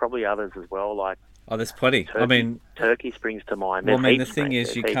 there's probably others as well. Like, there's plenty. Turkey springs to mind. Well, the thing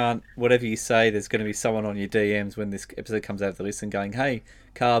is, you can't. Whatever you say, there's going to be someone on your DMs when this episode comes out to listen, going, "Hey,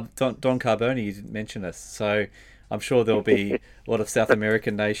 Don Carbone, you didn't mention us." So I'm sure there'll be a lot of South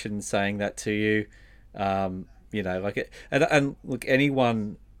American nations saying that to you. And look,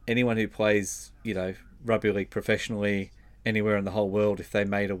 anyone who plays, rugby league professionally anywhere in the whole world, if they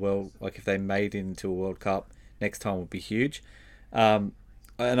made into a World Cup next time, would be huge. And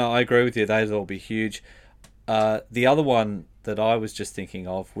I agree with you; those will be huge. The other one that I was just thinking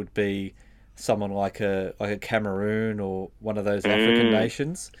of would be someone like a Cameroon or one of those African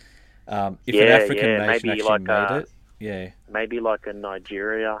nations. If an African nation actually made it, maybe like a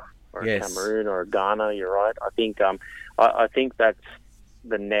Nigeria or a Cameroon or a Ghana. You're right. I think I think that's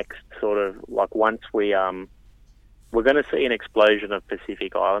the next sort of, like, once we're going to see an explosion of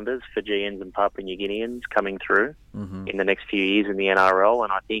Pacific Islanders, Fijians and Papua New Guineans coming through in the next few years in the NRL,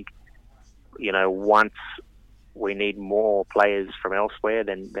 and I think once we need more players from elsewhere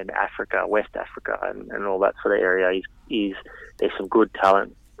than Africa, West Africa, and all that sort of area. There's some good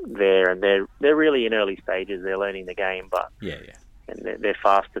talent there, and they're really in early stages. They're learning the game, but and they're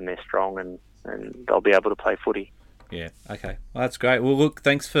fast and they're strong, and they'll be able to play footy. Yeah. Okay. Well, that's great. Well, look,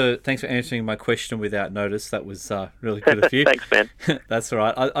 thanks for answering my question without notice. That was really good of you. Thanks, man. That's all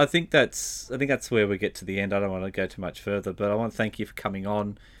right. I think that's where we get to the end. I don't want to go too much further, but I want to thank you for coming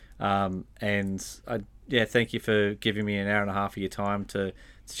on, and thank you for giving me an hour and a half of your time to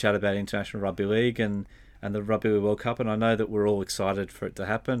chat about International Rugby League and the Rugby League World Cup. And I know that we're all excited for it to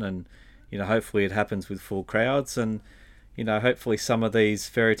happen, and hopefully it happens with full crowds, and hopefully some of these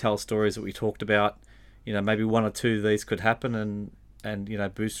fairy tale stories that we talked about, maybe one or two of these could happen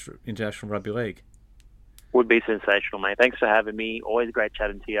and boost International Rugby League. Would be sensational, mate. Thanks for having me. Always great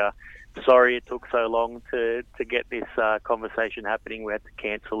chatting to you. Sorry it took so long to get this conversation happening. We had to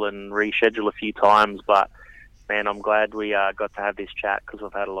cancel and reschedule a few times, but man, I'm glad we got to have this chat, because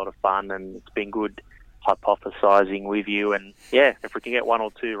we've had a lot of fun, and it's been good hypothesizing with you. And if we can get one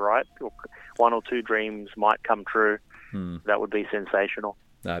or two right, or one or two dreams might come true, that would be sensational.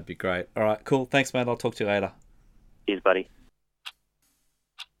 That'd be great. All right, cool. Thanks, mate. I'll talk to you later. Cheers, buddy.